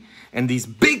City and these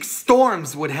big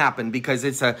storms would happen because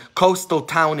it's a coastal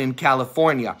town in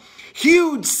California.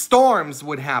 Huge storms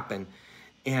would happen.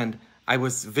 And I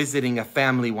was visiting a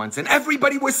family once and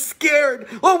everybody was scared.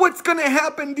 Oh, what's going to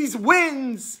happen? These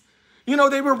winds. You know,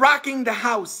 they were rocking the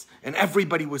house and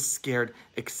everybody was scared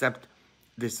except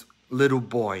this little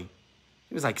boy.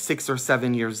 He was like 6 or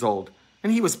 7 years old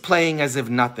and he was playing as if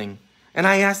nothing. And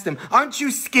I asked him, aren't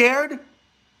you scared?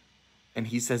 And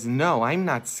he says, no, I'm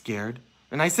not scared.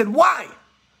 And I said, why?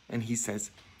 And he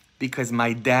says, because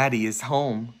my daddy is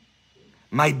home.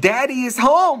 My daddy is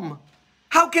home.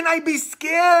 How can I be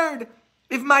scared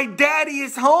if my daddy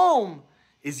is home?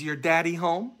 Is your daddy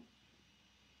home?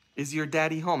 Is your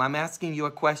daddy home? I'm asking you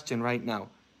a question right now.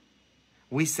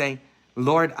 We say,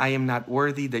 Lord, I am not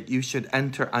worthy that you should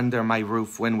enter under my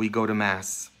roof when we go to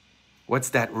Mass. What's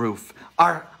that roof?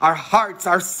 Our hearts,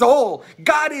 our soul.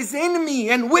 God is in me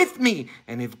and with me.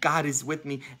 And if God is with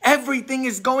me, everything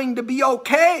is going to be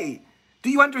okay. Do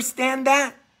you understand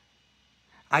that?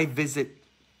 I visit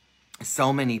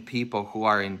so many people who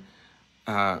are in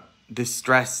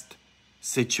distressed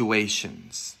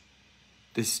situations.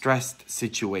 Distressed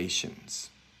situations.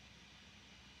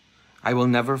 I will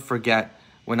never forget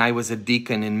when I was a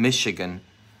deacon in Michigan.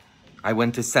 I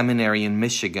went to seminary in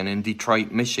Michigan, in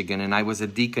Detroit, Michigan, and I was a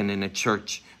deacon in a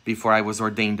church before I was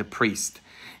ordained a priest.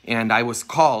 And I was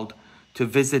called to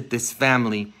visit this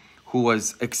family who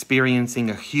was experiencing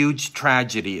a huge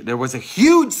tragedy. There was a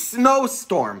huge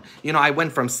snowstorm. You know, I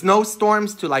went from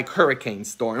snowstorms to like hurricane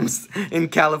storms in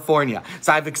California.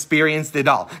 So I've experienced it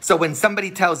all. So when somebody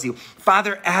tells you,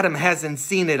 Father Adam hasn't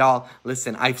seen it all,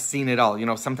 listen, I've seen it all. You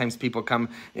know, sometimes people come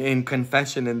in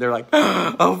confession and they're like,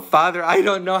 oh, Father, I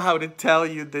don't know how to tell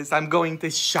you this. I'm going to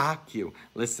shock you.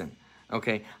 Listen,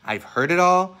 okay, I've heard it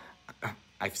all.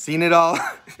 I've seen it all.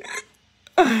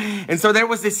 And so there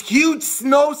was this huge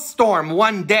snowstorm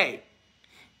one day.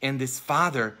 And this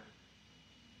father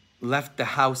left the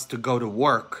house to go to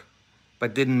work,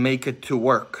 but didn't make it to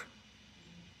work.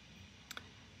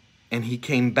 And he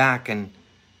came back and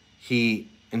he,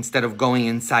 instead of going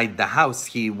inside the house,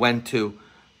 he went to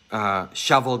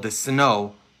shovel the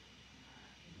snow.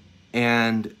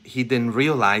 And he didn't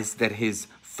realize that his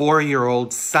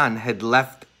 4-year-old son had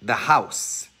left the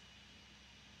house.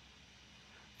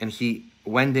 And he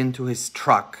went into his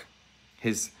truck,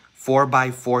 his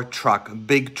 4x4 truck,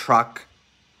 big truck.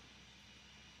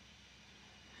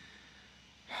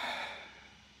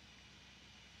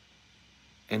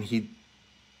 And he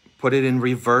put it in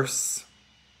reverse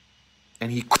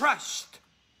and he crushed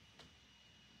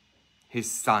his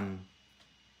son.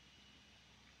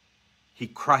 He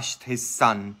crushed his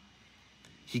son.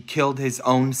 He killed his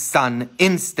own son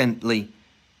instantly.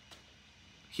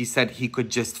 He said he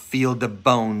could just feel the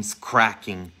bones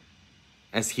cracking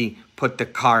as he put the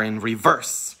car in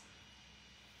reverse.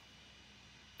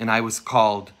 And I was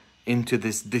called into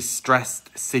this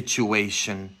distressed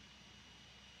situation.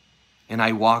 And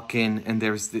I walk in and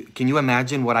can you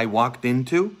imagine what I walked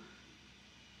into?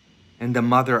 And the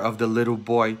mother of the little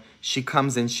boy, she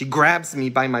comes and she grabs me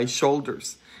by my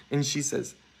shoulders. And she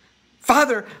says,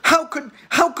 Father, how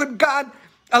could God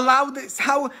allow this?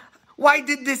 Why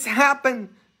did this happen?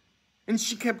 And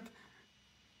she kept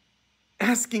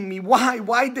asking me, why?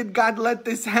 Why did God let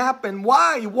this happen?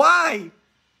 Why?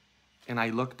 And I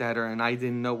looked at her and I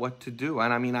didn't know what to do.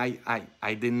 And I mean, I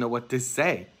didn't know what to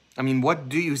say. I mean, what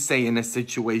do you say in a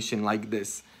situation like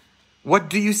this? What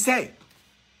do you say?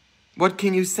 What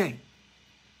can you say?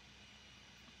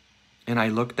 And I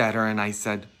looked at her and I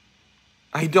said,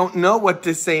 I don't know what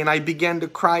to say. And I began to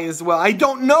cry as well. I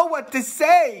don't know what to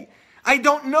say. I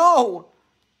don't know.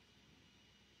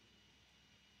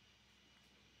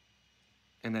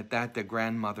 And at that, the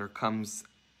grandmother comes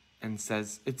and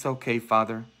says, it's okay,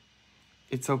 Father.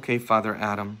 It's okay, Father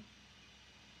Adam.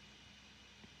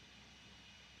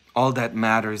 All that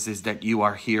matters is that you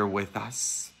are here with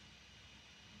us.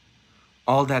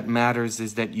 All that matters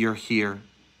is that you're here.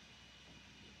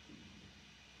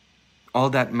 All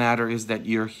that matters is that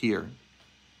you're here.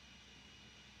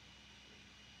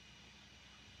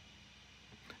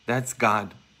 That's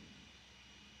God.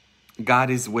 God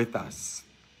is with us.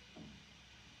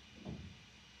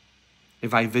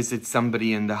 If I visit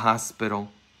somebody in the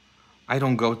hospital, I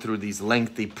don't go through these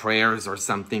lengthy prayers or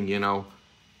something, you know.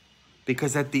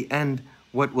 Because at the end,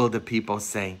 what will the people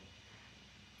say?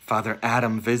 Father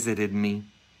Adam visited me.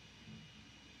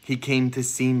 He came to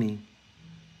see me.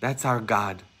 That's our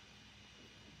God.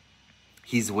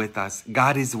 He's with us.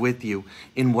 God is with you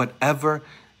in whatever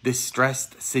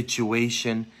distressed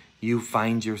situation you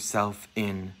find yourself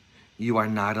in. You are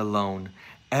not alone.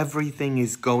 Everything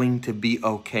is going to be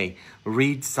okay.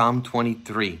 Read Psalm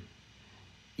 23.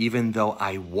 Even though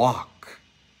I walk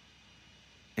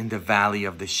in the valley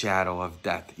of the shadow of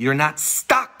death. You're not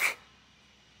stuck.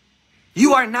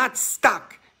 You are not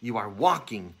stuck. You are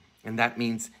walking. And that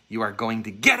means you are going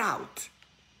to get out.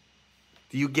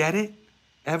 Do you get it?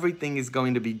 Everything is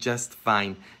going to be just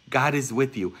fine. God is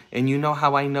with you. And you know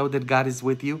how I know that God is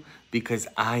with you? Because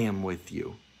I am with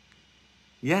you.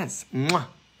 Yes,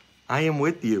 I am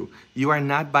with you. You are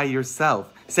not by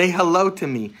yourself. Say hello to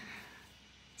me.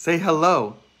 Say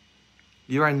hello.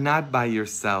 You are not by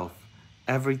yourself.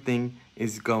 Everything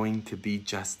is going to be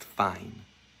just fine.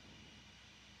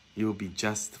 You will be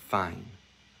just fine.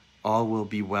 All will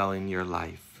be well in your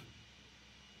life.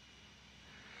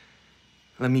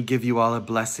 Let me give you all a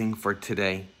blessing for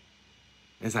today,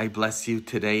 as I bless you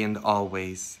today and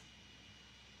always.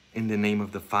 In the name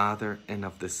of the Father, and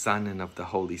of the Son, and of the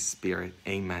Holy Spirit.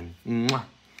 Amen. Mwah.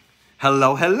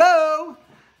 Hello, hello.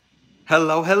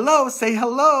 Hello, hello. Say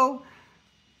hello.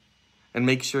 And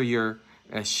make sure you're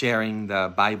sharing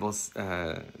the Bible's,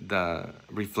 the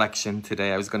reflection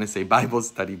today. I was going to say Bible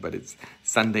study, but it's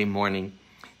Sunday morning.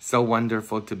 So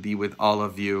wonderful to be with all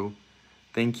of you.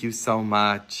 Thank you so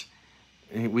much.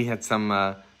 We had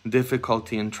some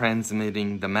difficulty in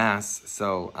transmitting the Mass,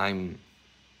 so I'm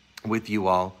with you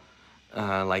all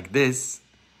like this,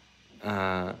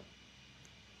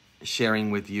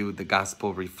 sharing with you the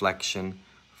gospel reflection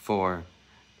for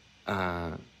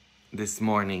this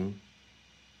morning.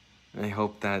 I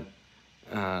hope that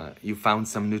you found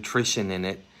some nutrition in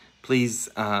it. Please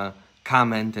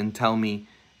comment and tell me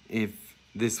if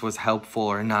this was helpful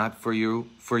or not for you,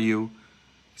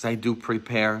 because I do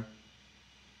prepare,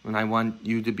 and I want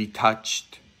you to be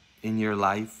touched in your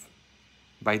life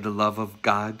by the love of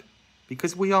God,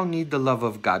 because we all need the love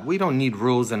of God. We don't need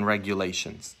rules and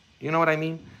regulations. You know what I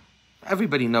mean?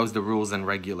 Everybody knows the rules and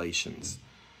regulations,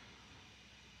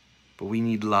 but we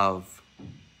need love.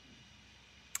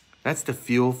 That's the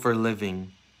fuel for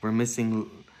living. We're missing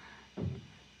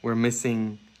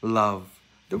love.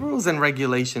 The rules and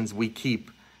regulations we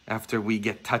keep after we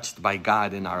get touched by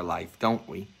God in our life, don't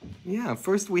we? Yeah,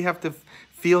 first we have to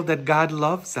feel that God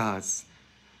loves us,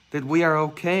 that we are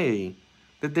okay,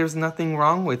 that there's nothing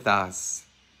wrong with us.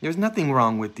 There's nothing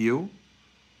wrong with you.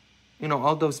 You know,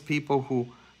 all those people who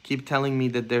keep telling me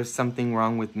that there's something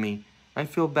wrong with me, I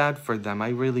feel bad for them. I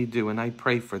really do, and I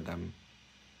pray for them.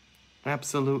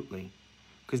 Absolutely.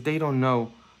 Because they don't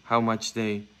know how much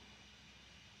they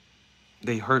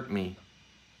hurt me.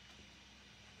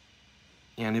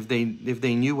 And if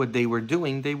they knew what they were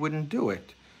doing, they wouldn't do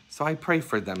it. So I pray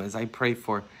for them, as I pray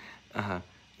for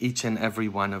each and every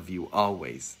one of you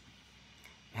always.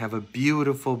 Have a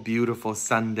beautiful, beautiful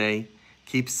Sunday.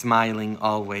 Keep smiling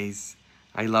always.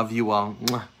 I love you all.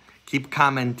 Mwah. Keep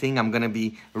commenting. I'm going to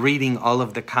be reading all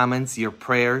of the comments, your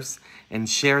prayers, and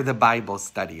share the Bible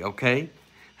study, okay?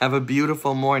 Have a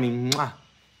beautiful morning. Mwah.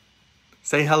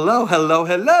 Say hello, hello,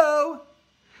 hello.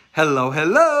 Hello,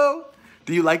 hello.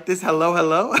 Do you like this hello,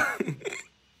 hello?